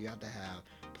 right? You have to have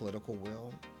political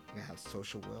will. You have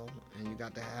social will. And you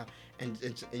got to have, and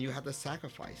you have to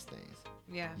sacrifice things.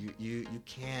 Yeah. You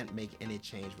can't make any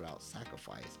change without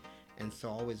sacrifice. And so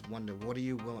I always wonder, what are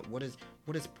you willing, what is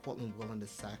Portland willing to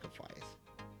sacrifice?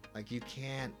 Like, you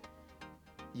can't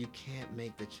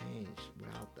make the change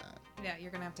without that. Yeah,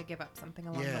 you're going to have to give up something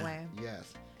along the way.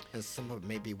 Yes. And some of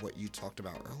maybe what you talked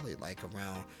about earlier, like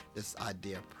around this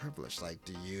idea of privilege, like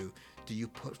do you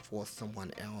put forth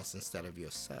someone else instead of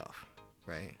yourself,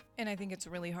 right? And I think it's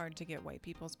really hard to get white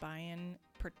people's buy-in,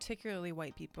 particularly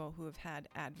white people who have had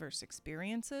adverse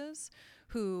experiences,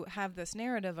 who have this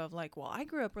narrative of like, well, I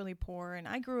grew up really poor and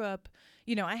I grew up,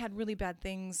 I had really bad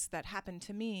things that happened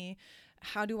to me.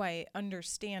 How do I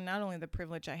understand not only the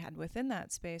privilege I had within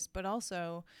that space, but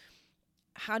also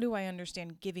how do I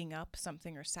understand giving up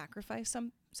something or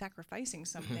sacrificing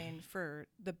something for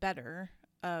the better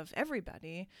of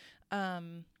everybody?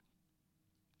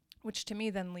 Which to me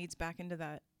then leads back into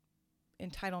that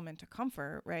entitlement to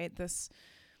comfort, right?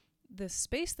 the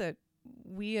space that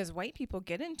we as white people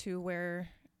get into, where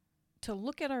to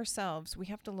look at ourselves, we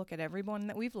have to look at everyone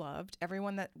that we've loved,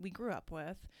 everyone that we grew up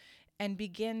with, and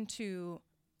begin to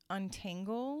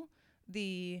untangle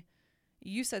the,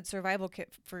 you said survival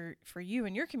kit for you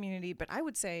and your community, but I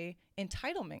would say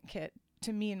entitlement kit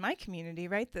to me and my community,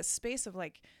 right? The space of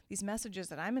like these messages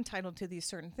that I'm entitled to these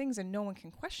certain things and no one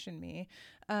can question me.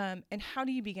 And how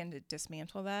do you begin to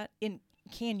dismantle that?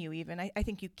 Can you even? I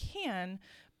think you can,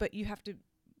 but you have to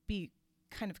be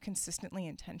kind of consistently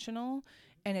intentional,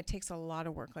 and it takes a lot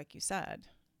of work, like you said.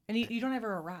 And you don't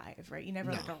ever arrive, right? You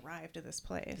never arrive to this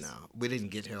place. No, we didn't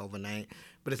get here overnight.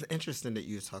 But it's interesting that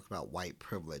you talk about white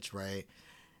privilege, right?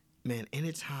 Man,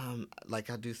 anytime, like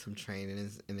I do some training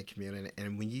in the community,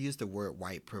 and when you use the word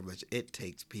white privilege, it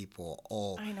takes people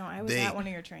all. I know, I was at one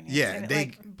of your trainings. Yeah, and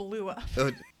it blew up.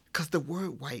 Because the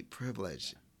word white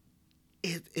privilege,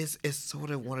 it's sort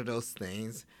of one of those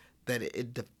things that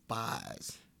it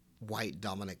defies white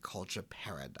dominant culture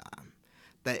paradigm.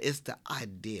 That is the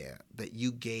idea that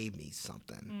you gave me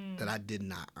something that I did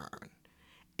not earn.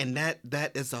 And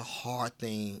that is a hard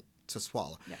thing to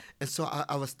swallow. Yeah. And so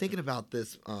I was thinking about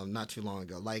this not too long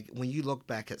ago. Like when you look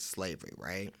back at slavery,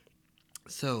 right?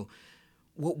 So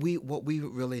what we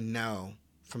really know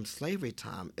from slavery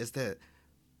time is that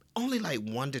only like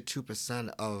 1 to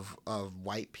 2% of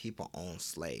white people owned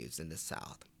slaves in the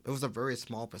South. It was a very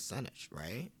small percentage,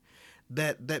 right?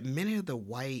 That many of the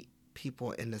white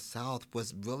people in the South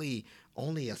was really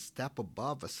only a step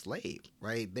above a slave,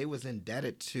 right? They was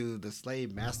indebted to the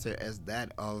slave master as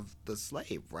that of the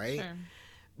slave, right? Sure.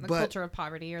 The culture of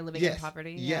poverty or living in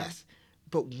poverty. Yes.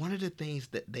 But one of the things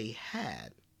that they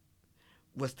had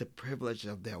was the privilege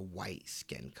of their white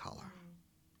skin color,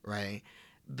 right?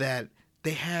 That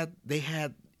they had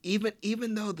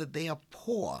even though that they are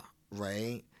poor,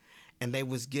 right? And they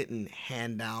was getting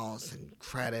handouts and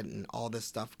credit and all this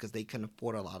stuff because they couldn't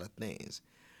afford a lot of things.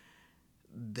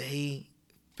 They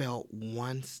felt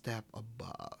one step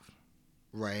above,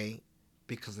 right?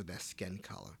 Because of their skin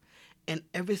color. And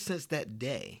ever since that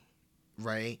day,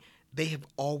 right, they have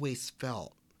always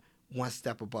felt one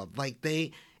step above. Like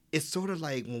it's sort of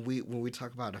like when we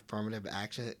talk about affirmative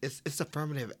action, it's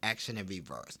affirmative action in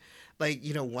reverse. Like,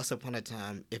 once upon a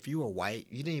time, if you were white,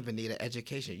 you didn't even need an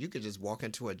education. You could just walk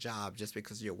into a job just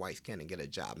because of your white skin and get a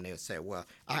job. And they would say, well,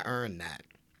 I earned that.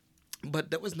 But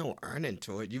there was no earning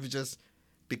to it. You was just,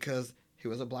 because he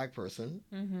was a black person,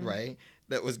 right,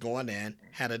 that was going in,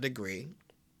 had a degree.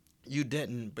 You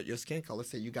didn't, but your skin color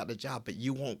said you got the job, but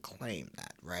you won't claim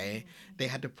that, right? They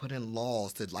had to put in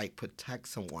laws to protect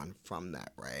someone from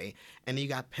that, right? And you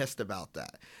got pissed about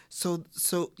that. So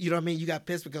you know what I mean? You got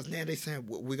pissed because now they saying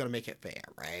we're gonna make it fair,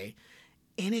 right?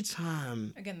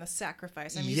 Anytime. Again, the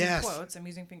sacrifice. I'm using quotes. I'm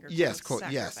using finger quotes.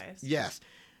 Yes, sacrifice. yes.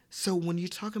 So when you're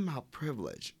talking about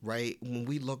privilege, right? When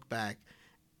we look back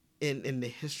in the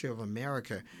history of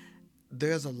America,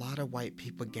 there's a lot of white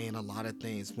people gain a lot of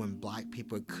things when black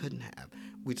people couldn't have.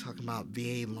 We talk about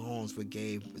VA loans, we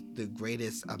gave the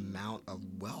greatest amount of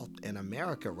wealth in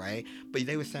America, right? But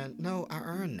they were saying, no, I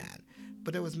earned that.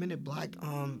 But there was many black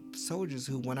soldiers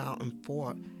who went out and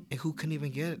fought and who couldn't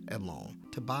even get a loan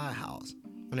to buy a house.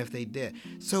 And if they did.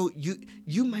 So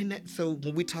you might not, so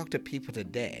when we talk to people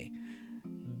today,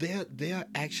 they're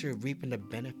actually reaping the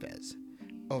benefits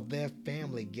of their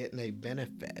family getting a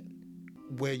benefit,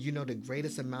 where the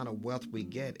greatest amount of wealth we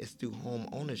get is through home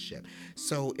ownership.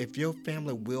 So if your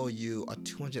family will you a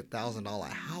 $200,000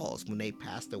 house when they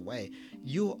passed away,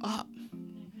 you're up.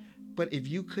 But if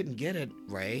you couldn't get it,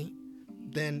 right,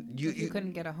 then you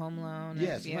couldn't get a home loan.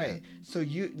 Yes, right. So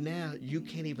you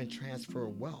can't even transfer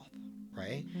wealth,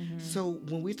 right? So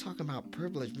when we're talking about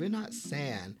privilege, we're not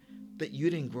saying that you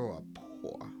didn't grow up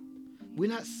poor. We're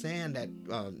not saying that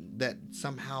that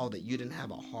somehow that you didn't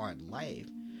have a hard life.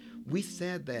 We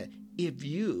said that if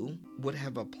you would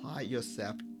have applied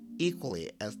yourself equally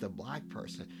as the black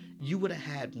person, you would have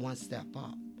had one step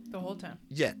up. The whole time.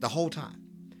 Yeah, the whole time.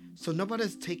 So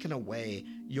nobody's taking away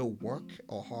your work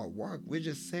or hard work. We're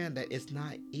just saying that it's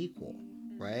not equal,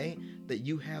 right? That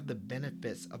you have the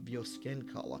benefits of your skin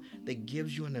color that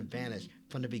gives you an advantage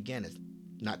from the beginning.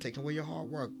 Not taking away your hard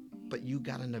work, but you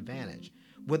got an advantage.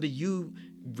 Whether you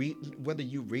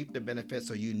reap the benefits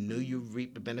or you knew you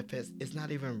reaped the benefits, it's not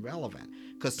even relevant.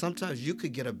 Because sometimes you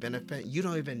could get a benefit, you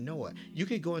don't even know it. You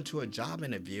could go into a job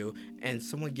interview and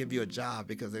someone give you a job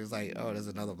because it's like, oh, there's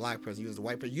another black person, you was a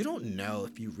white person. You don't know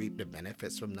if you reap the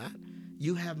benefits from that.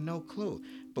 You have no clue.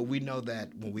 But we know that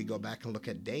when we go back and look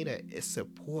at data, it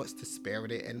supports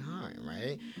disparity in hiring,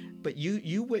 right? But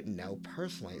you wouldn't know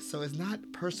personally. So it's not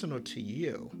personal to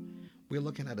you we're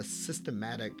looking at a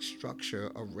systematic structure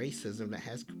of racism that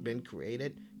has been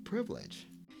created privilege.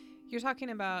 You're talking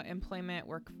about employment,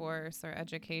 workforce, or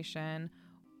education.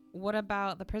 What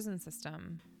about the prison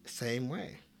system? Same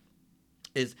way.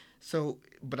 Is so,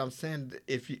 but I'm saying that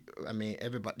if you, I mean,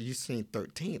 everybody, you've seen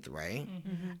 13th, right?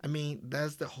 Mm-hmm. I mean,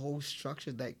 that's the whole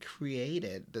structure that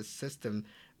created the system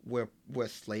where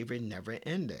slavery never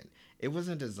ended. It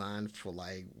wasn't designed for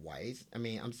like whites. I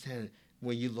mean, I'm saying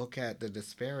when you look at the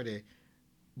disparity,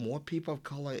 more people of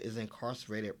color is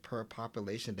incarcerated per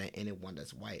population than anyone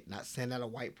that's white. Not saying that a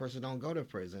white person don't go to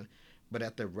prison, but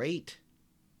at the rate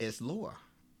is lower,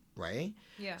 right?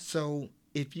 Yeah. So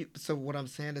so what I'm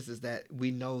saying is that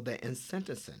we know that in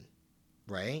sentencing,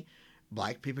 right,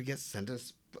 black people get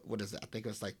sentenced. What is it? I think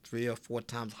it's like 3 or 4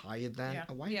 times higher than Yeah.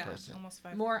 a white Yeah. person. Almost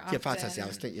 5. More often. Yeah, 5 times. Yeah, I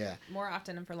was thinking. Yeah. More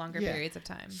often and for longer Yeah. periods of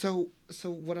time. So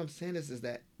what I'm saying is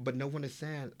that, but no one is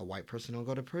saying a white person don't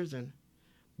go to prison.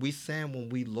 We saying when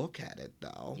we look at it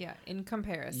though. Yeah, in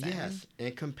comparison. Yes,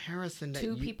 in comparison that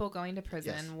Two people going to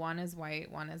prison, Yes. one is white,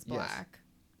 one is Yes. black.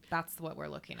 That's what we're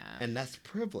looking at. and that's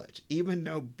privilege, even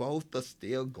though both are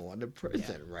still going to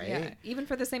prison, right? Yeah, even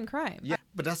for the same crime. Yeah,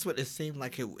 but that's what it seemed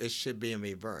like it should be in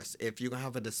reverse. If you're going to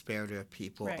have a disparity of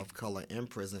people Right. of color in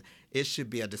prison, it should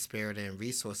be a disparity in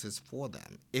resources for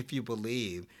them. If you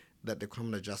believe that the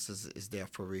criminal justice is there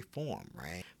for reform,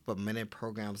 right? But many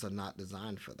programs are not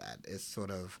designed for that. It's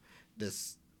sort of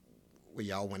this, where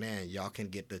y'all went in, y'all can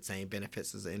get the same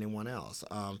benefits as anyone else.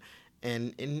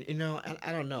 And you know,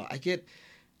 I don't know.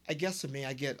 I guess for me,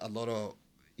 I get a little,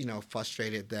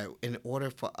 frustrated that in order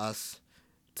for us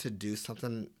to do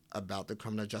something about the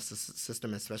criminal justice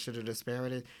system, especially the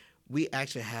disparity, we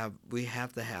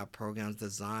have to have programs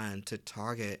designed to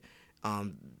target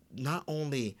not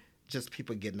only just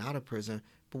people getting out of prison,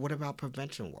 but what about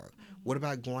prevention work? What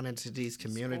about going into these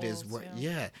communities Schools, where,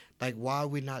 yeah. like why are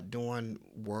we not doing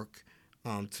work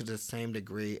to the same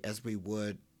degree as we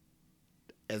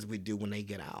do when they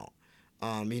get out?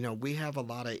 We have a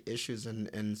lot of issues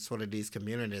in sort of these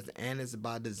communities, and it's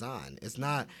by design. It's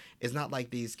not like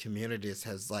these communities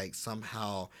has like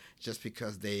somehow just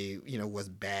because they was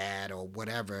bad or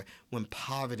whatever. When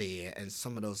poverty and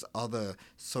some of those other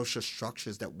social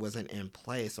structures that wasn't in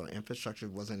place or infrastructure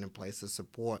wasn't in place to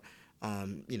support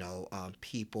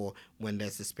people, when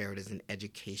there's disparities in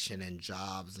education and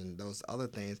jobs and those other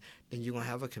things, then you're gonna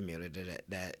have a community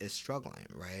that is struggling,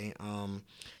 right?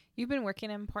 You've been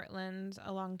working in Portland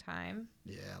a long time.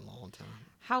 Yeah, a long time.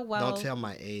 How well? Don't tell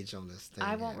my age on this thing.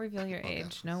 I won't reveal your Okay.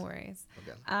 age. No worries.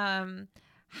 Okay.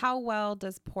 How well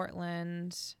does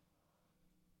Portland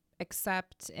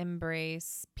accept,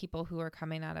 embrace people who are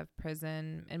coming out of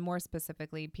prison, and more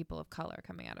specifically, people of color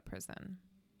coming out of prison?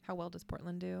 How well does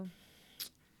Portland do?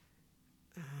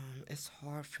 It's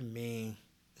hard for me.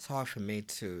 It's hard for me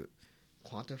to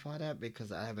quantify that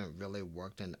because I haven't really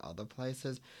worked in other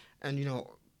places, and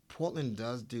Portland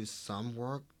does do some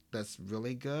work that's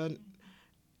really good,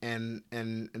 and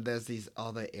there's these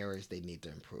other areas they need to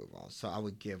improve on. So I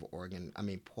would give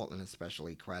Portland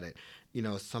especially credit.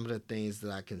 Some of the things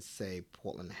that I can say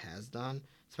Portland has done,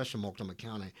 especially Multnomah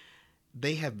County,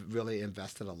 they have really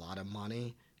invested a lot of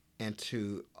money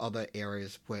into other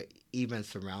areas where even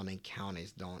surrounding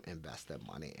counties don't invest their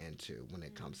money into when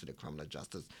it comes to the criminal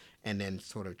justice and then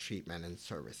sort of treatment and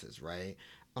services, right?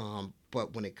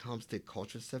 But when it comes to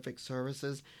culture-specific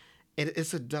services,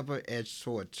 it's a double-edged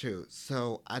sword too.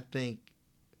 So I think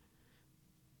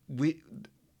let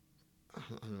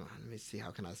me see, how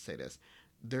can I say this?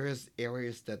 There is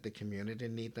areas that the community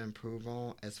need to improve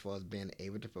on as far as being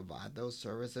able to provide those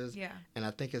services. Yeah. And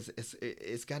I think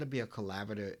it's got to be a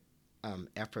collaborative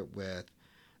effort with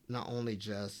not only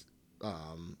just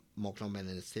Multnomah and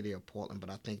the city of Portland, but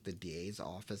I think the DA's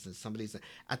office and some of these.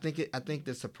 I think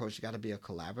this approach got to be a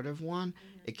collaborative one.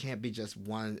 Mm-hmm. It can't be just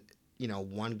one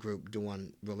group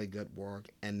doing really good work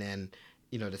and then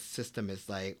the system is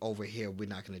like, over here we're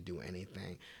not going to do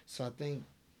anything. So I think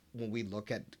when we look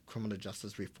at criminal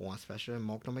justice reform, especially in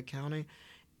Multnomah County,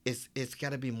 it's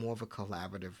got to be more of a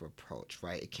collaborative approach,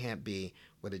 right? It can't be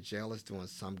where the jail is doing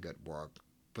some good work,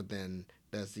 but then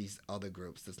there's these other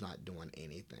groups that's not doing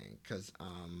anything.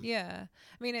 Yeah.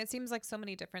 I mean, it seems like so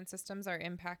many different systems are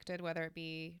impacted, whether it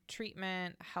be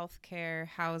treatment, healthcare,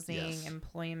 housing, Yes.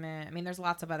 employment. I mean, there's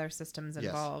lots of other systems Yes.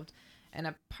 involved. And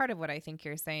a part of what I think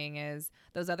you're saying is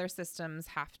those other systems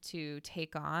have to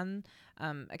take on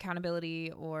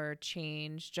accountability or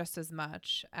change just as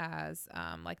much as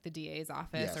like the DA's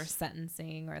office or Yes.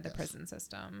 sentencing or the Yes. prison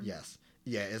system. Yes.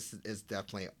 Yeah, it's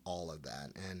definitely all of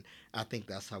that. And I think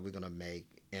that's how we're going to make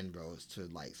inroads to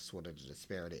like sort of the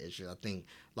disparity issue. I think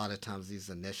a lot of times these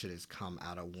initiatives come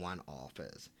out of one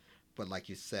office. but like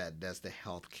you said, there's the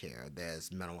healthcare,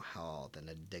 there's mental health and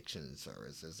addiction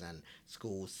services and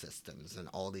school systems and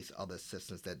all these other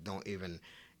systems that don't even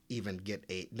get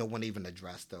no one even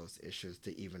address those issues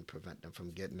to even prevent them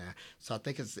from getting there. So I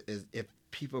think is if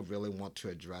people really want to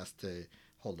address the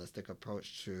holistic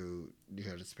approach to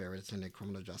disparities in the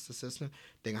criminal justice system,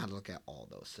 they're gonna have to look at all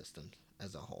those systems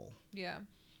as a whole. Yeah.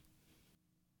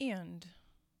 And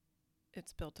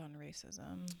it's built on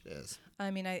racism. It is.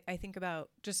 I mean, I think about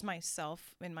just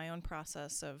myself in my own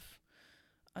process of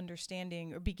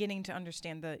understanding or beginning to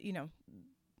understand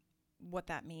what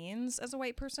that means as a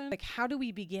white person. Like, how do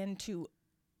we begin to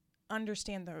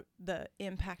understand the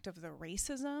impact of the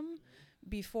racism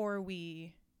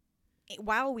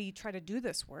while we try to do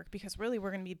this work? Because really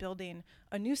we're going to be building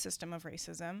a new system of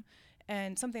racism.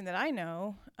 And something that I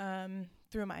know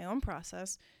through my own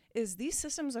process is these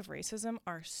systems of racism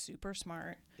are super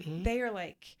smart. Mm-hmm. They are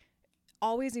like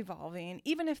always evolving.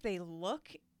 Even if they look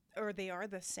or they are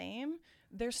the same,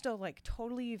 they're still like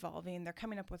totally evolving. They're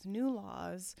coming up with new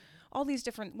laws, all these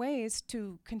different ways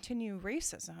to continue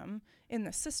racism in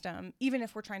the system, even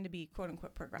if we're trying to be quote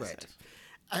unquote progressive.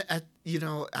 Right.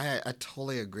 I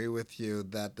totally agree with you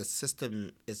that the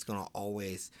system is going to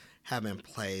always have in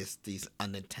place these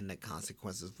unintended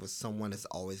consequences where someone is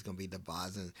always going to be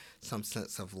devising some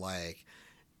sense of like,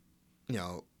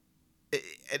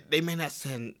 they may not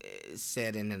say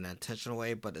it in an intentional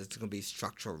way, but it's going to be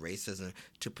structural racism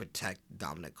to protect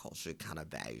dominant culture kind of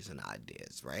values and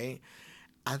ideas, right?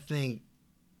 I think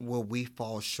where we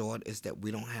fall short is that we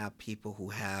don't have people who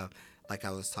have, like I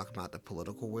was talking about, the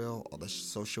political will or the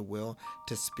social will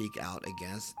to speak out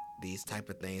against these type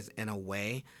of things in a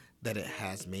way that it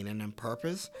has meaning and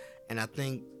purpose. And I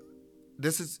think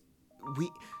this is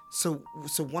so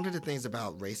one of the things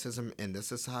about racism in this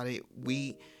society,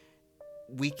 we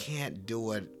can't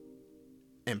do it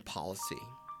in policy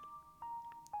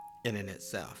in and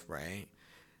itself, right?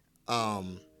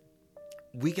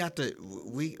 We have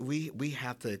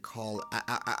to call,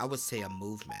 I would say, a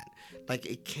movement. Like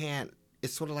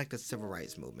it's sort of like the civil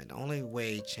rights movement. The only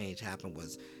way change happened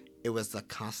was it was a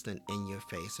constant in your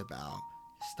face about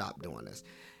stop doing this.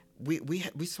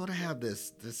 We sort of have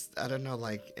this I don't know,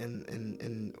 like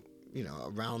in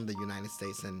around the United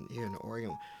States and here in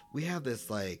Oregon, we have this,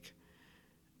 like,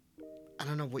 I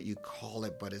don't know what you call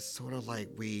it, but it's sort of like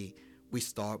we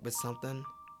start with something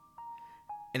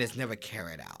and it's never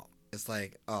carried out. It's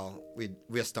like, oh,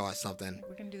 we'll start something.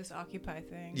 We're going to do this Occupy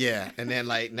thing. Yeah, and then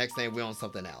like next thing we're on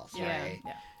something else, yeah. right?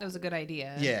 Yeah, that was a good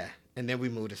idea. Yeah, and then we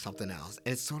move to something else.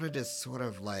 And it's sort of this sort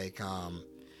of like,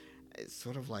 it's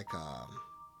sort of like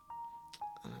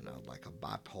I don't know, like a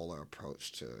bipolar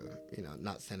approach to,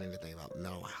 not saying anything about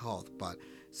mental health, but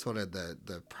sort of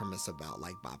the premise about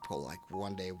like bipolar, like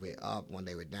one day we're up, one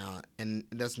day we're down, and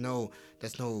there's no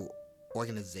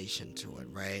organization to it,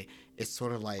 right? It's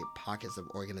sort of like pockets of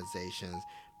organizations,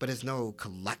 but there's no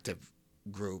collective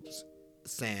groups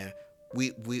saying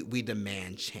we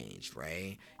demand change,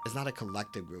 right? It's not a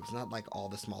collective group. It's not like all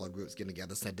the smaller groups getting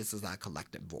together saying this is our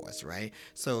collective voice, right?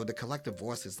 So the collective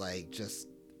voice is like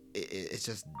it's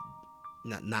just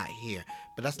not here.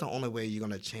 But that's the only way you're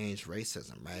going to change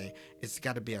racism, right? It's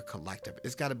got to be a collective.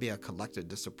 It's got to be a collective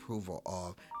disapproval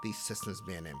of these systems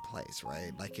being in place,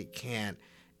 right? Like it can't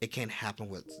happen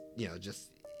with,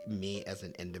 just me as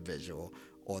an individual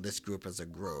or this group as a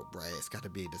group, right? It's got to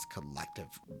be this collective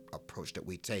approach that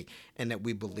we take, and that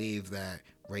we believe that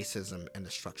racism and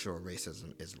the structure of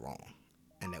racism is wrong,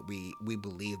 and that we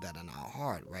believe that in our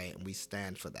heart, right? And we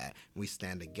stand for that. We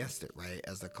stand against it, right,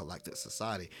 as a collective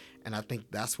society. And I think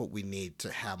that's what we need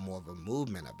to have more of a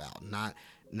movement about, not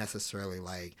necessarily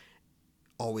like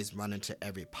always run into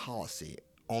every policy,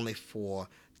 only for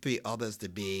three others to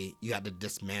be, you have to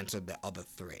dismantle the other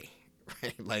three,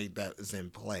 right? Like that is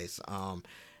in place.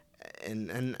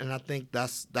 And I think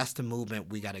that's the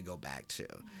movement we got to go back to.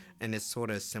 And it's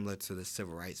sort of similar to the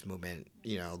civil rights movement,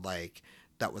 like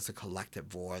that was a collective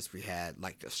voice. We had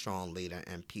like a strong leader,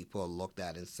 and people looked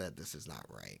at it and said, this is not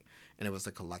right. And it was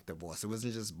a collective voice. It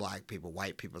wasn't just black people,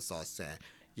 white people saw saying,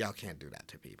 y'all can't do that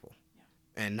to people.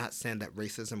 And not saying that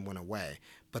racism went away,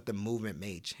 but the movement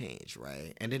made change,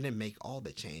 right? And it didn't make all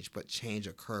the change, but change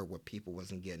occurred where people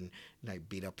wasn't getting like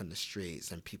beat up in the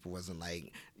streets, and people wasn't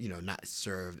like, not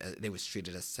served. They was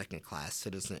treated as second-class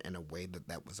citizen in a way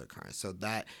that was occurring. So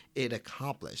that it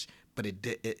accomplished, but it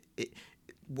did.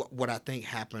 What I think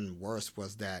happened worse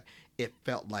was that it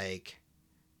felt like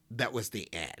that was the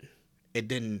end. It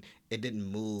didn't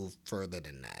move further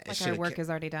than that. Like our work is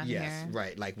already done here. Yes,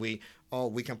 right. Like we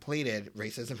completed.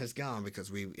 Racism has gone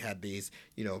because we had these,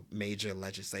 major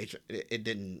legislation. It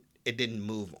didn't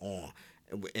move on.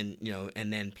 and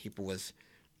and then people was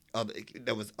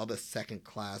there was other second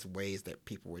class ways that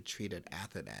people were treated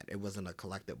after that. It wasn't a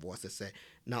collective voice that said,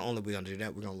 not only are we going to do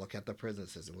that, we're going to look at the prison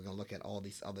system, we're going to look at all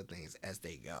these other things as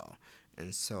they go.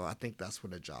 And so I think that's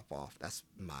where the drop off. That's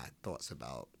my thoughts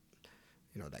about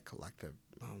that collective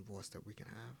voice that we can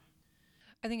have.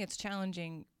 I think it's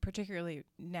challenging, particularly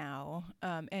now,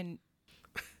 and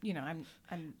I'm.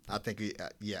 I think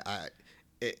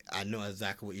I know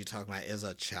exactly what you're talking about. It's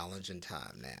a challenging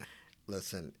time now.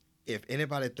 Listen, if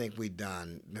anybody think we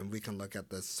done, then we can look at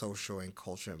the social and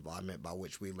cultural environment by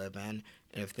which we live in.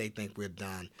 And if they think we're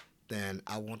done, then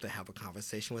I want to have a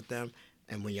conversation with them.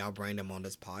 And when y'all bring them on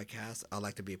this podcast, I'd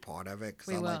like to be a part of it.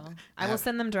 We will. I will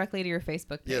send them directly to your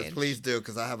Facebook page. Yes, please do,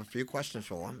 because I have a few questions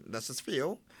for them. That's just for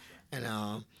you. And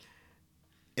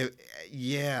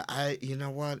you know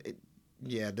what?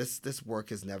 This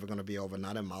work is never going to be over.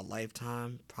 Not in my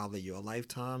lifetime, probably your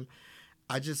lifetime.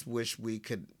 I just wish we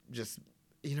could just,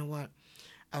 you know what?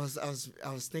 I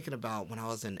was thinking about when I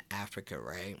was in Africa,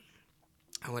 right?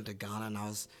 I went to Ghana and I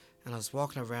was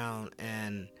walking around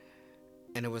and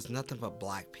it was nothing but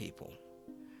black people,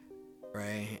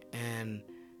 right? And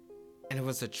it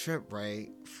was a trip, right,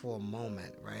 for a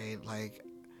moment, right? Like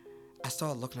I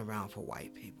started looking around for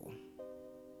white people,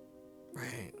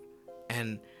 right?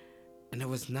 And there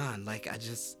was none. Like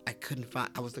I couldn't find.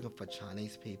 I was looking for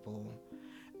Chinese people.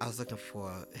 I was looking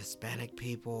for Hispanic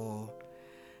people.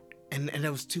 And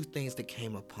there was two things that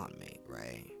came upon me,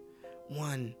 right?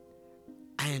 One,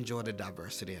 I enjoy the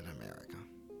diversity in America,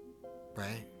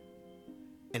 right?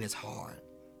 And it's hard.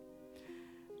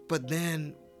 But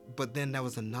then there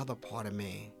was another part of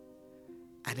me.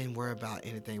 I didn't worry about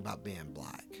anything about being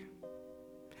black.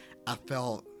 I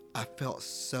felt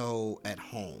so at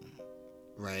home,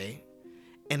 right?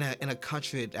 In a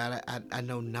country that I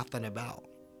know nothing about,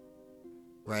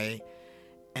 right?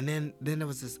 And then there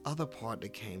was this other part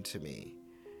that came to me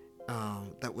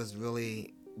that was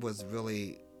really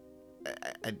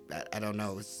I don't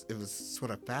know, it was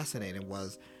sort of fascinating.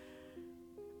 Was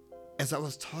as I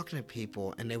was talking to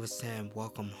people and they were saying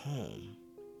welcome home,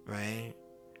 right?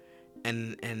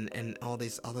 And all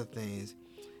these other things,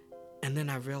 and then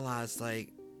I realized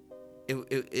like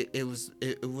it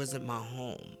wasn't my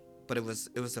home, but it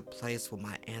was a place where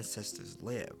my ancestors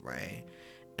lived, right?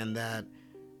 And that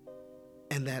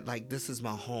like this is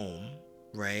my home,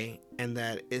 right? And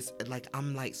that it's like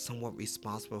I'm like somewhat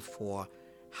responsible for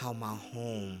how my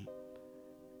home,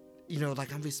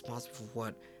 like I'm responsible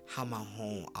for how my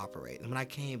home operates. And when I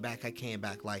came back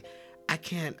like I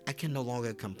can no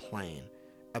longer complain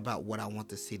about what I want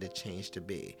to see the change to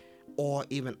be, or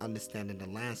even understanding the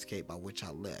landscape by which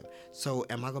I live. So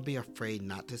am I gonna be afraid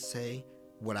not to say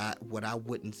what I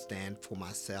wouldn't stand for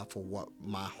myself, or what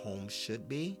my home should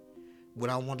be? Would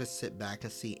I want to sit back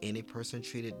and see any person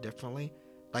treated differently?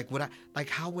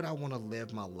 How would I want to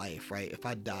live my life, right? If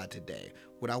I died today,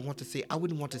 I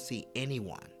wouldn't want to see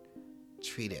anyone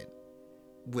treated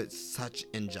with such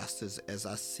injustice as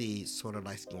I see sort of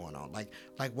like going on. Like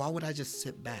why would I just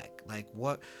sit back? Like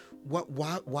what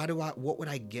would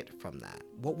I get from that?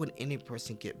 What would any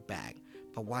person get back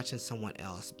by watching someone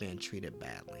else being treated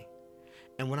badly?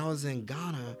 And when I was in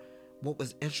Ghana, what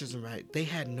was interesting, right? They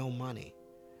had no money.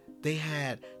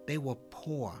 They were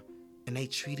poor, and they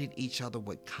treated each other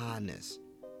with kindness.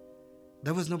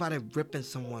 There was nobody ripping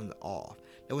someone off.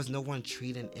 There was no one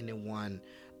treating anyone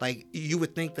like you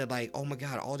would think that, like, oh my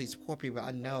God, all these poor people,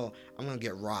 I know I'm gonna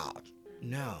get robbed.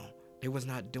 No, they was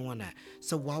not doing that.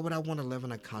 So why would I want to live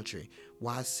in a country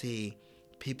where I see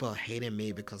people hating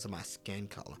me because of my skin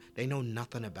color? They know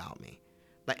nothing about me,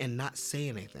 and not say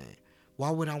anything.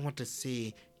 Why would I want to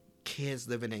see kids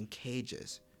living in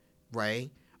cages, right?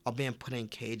 Or being put in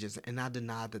cages, and I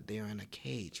deny that they're in a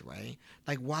cage, right?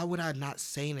 Like, why would I not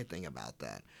say anything about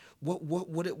that? What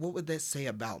would that say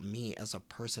about me as a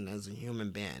person, as a human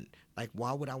being? Like,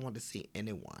 why would I want to see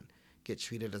anyone get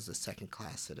treated as a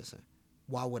second-class citizen?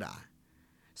 Why would I?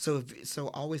 So I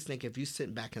always think if you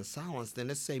sit back in silence,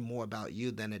 then it say more about you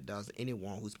than it does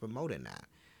anyone who's promoting that.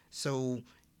 So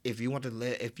if you want to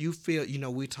live, if you feel,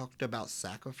 we talked about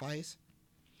sacrifice.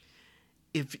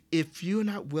 If you're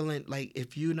not willing,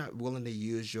 to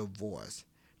use your voice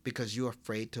because you're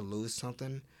afraid to lose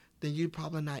something, then you're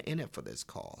probably not in it for this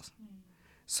cause.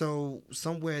 So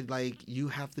somewhere, like, you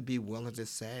have to be willing to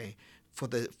say, for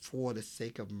the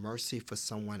sake of mercy for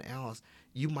someone else,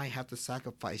 you might have to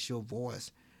sacrifice your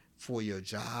voice for your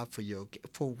job,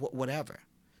 for whatever.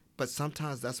 But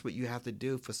sometimes that's what you have to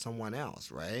do for someone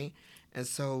else, right? And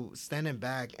so standing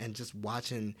back and just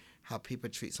watching how people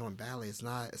treat someone badly, it's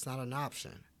not an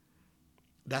option.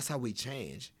 That's how we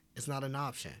change. It's not an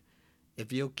option.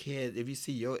 If you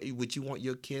see would you want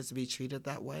your kids to be treated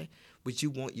that way? Would you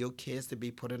want your kids to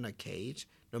be put in a cage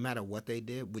no matter what they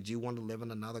did? Would you want to live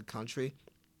in another country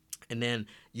and then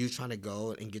you trying to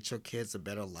go and get your kids a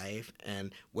better life,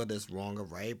 and whether it's wrong or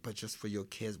right, but just for your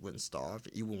kids wouldn't starve,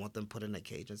 you would want them put in a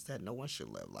cage instead? No one should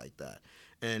live like that.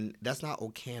 And that's not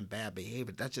okay and bad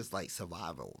behavior. That's just like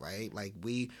survival, right? Like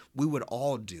we would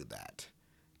all do that.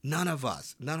 None of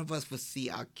us would see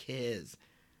our kids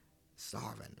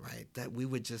starving, right? That we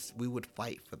would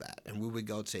fight for that, and we would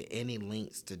go to any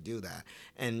lengths to do that.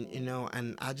 And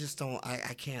and I just don't,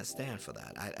 I can't stand for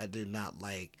that. I do not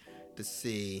like to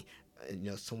see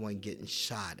someone getting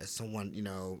shot, or someone,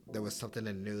 there was something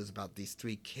in the news about these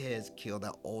 3 kids killed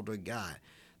that older guy.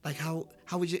 Like, how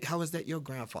is that your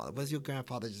grandfather? Was your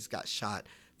grandfather just got shot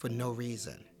for no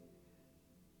reason?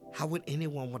 How would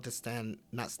anyone want to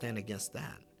not stand against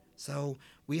that? So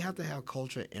we have to have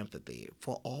culture and empathy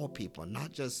for all people,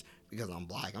 not just because I'm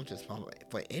black. I'm just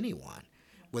for anyone.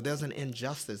 Where there's an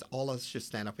injustice, all of us should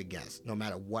stand up against, no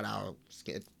matter what our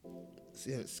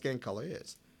skin color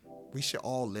is. We should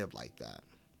all live like that.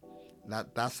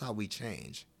 That's how we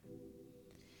change.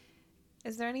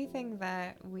 Is there anything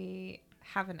that we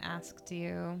haven't asked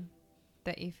you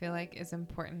that you feel like is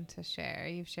important to share?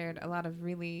 You've shared a lot of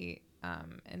really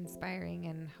inspiring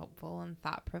and helpful and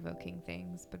thought-provoking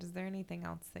things, but is there anything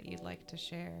else that you'd like to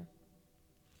share?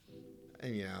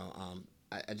 And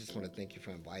I just want to thank you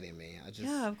for inviting me.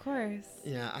 Yeah, of course.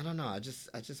 Yeah, I don't know.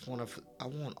 I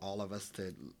want all of us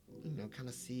to, kind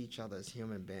of see each other as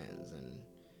human beings, and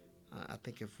I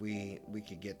think if we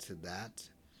could get to that,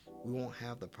 we won't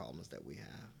have the problems that we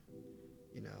have.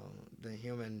 The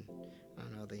human, I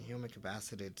don't know, the human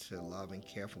capacity to love and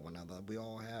care for one another. We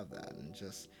all have that, and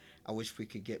I wish we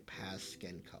could get past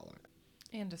skin color.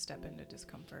 And to step into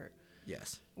discomfort.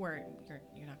 Yes. Where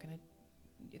you're not gonna.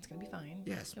 It's gonna be fine.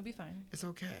 Yes. You'll be fine. It's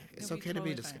okay. It's You'll be okay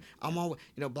totally to be fine. I'm always,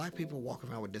 black people walk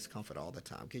around with discomfort all the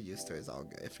time. Get used to it. It's all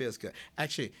good. It feels good.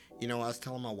 Actually, I was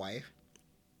telling my wife,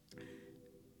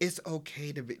 it's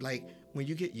okay to be, like, when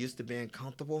you get used to being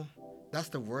comfortable, that's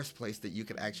the worst place that you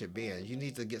could actually be in. You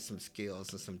need to get some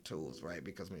skills and some tools, right?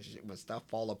 Because when stuff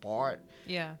fall apart,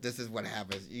 Yeah, this is what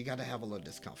happens. You got to have a little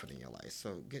discomfort in your life.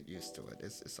 So get used to it.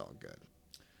 It's all good.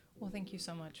 Well, thank you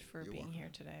so much for You're being welcome. here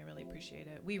today. I really appreciate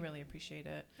it. We really appreciate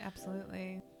it.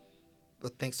 absolutely.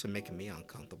 But thanks for making me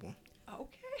uncomfortable.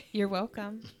 Okay. You're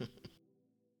welcome.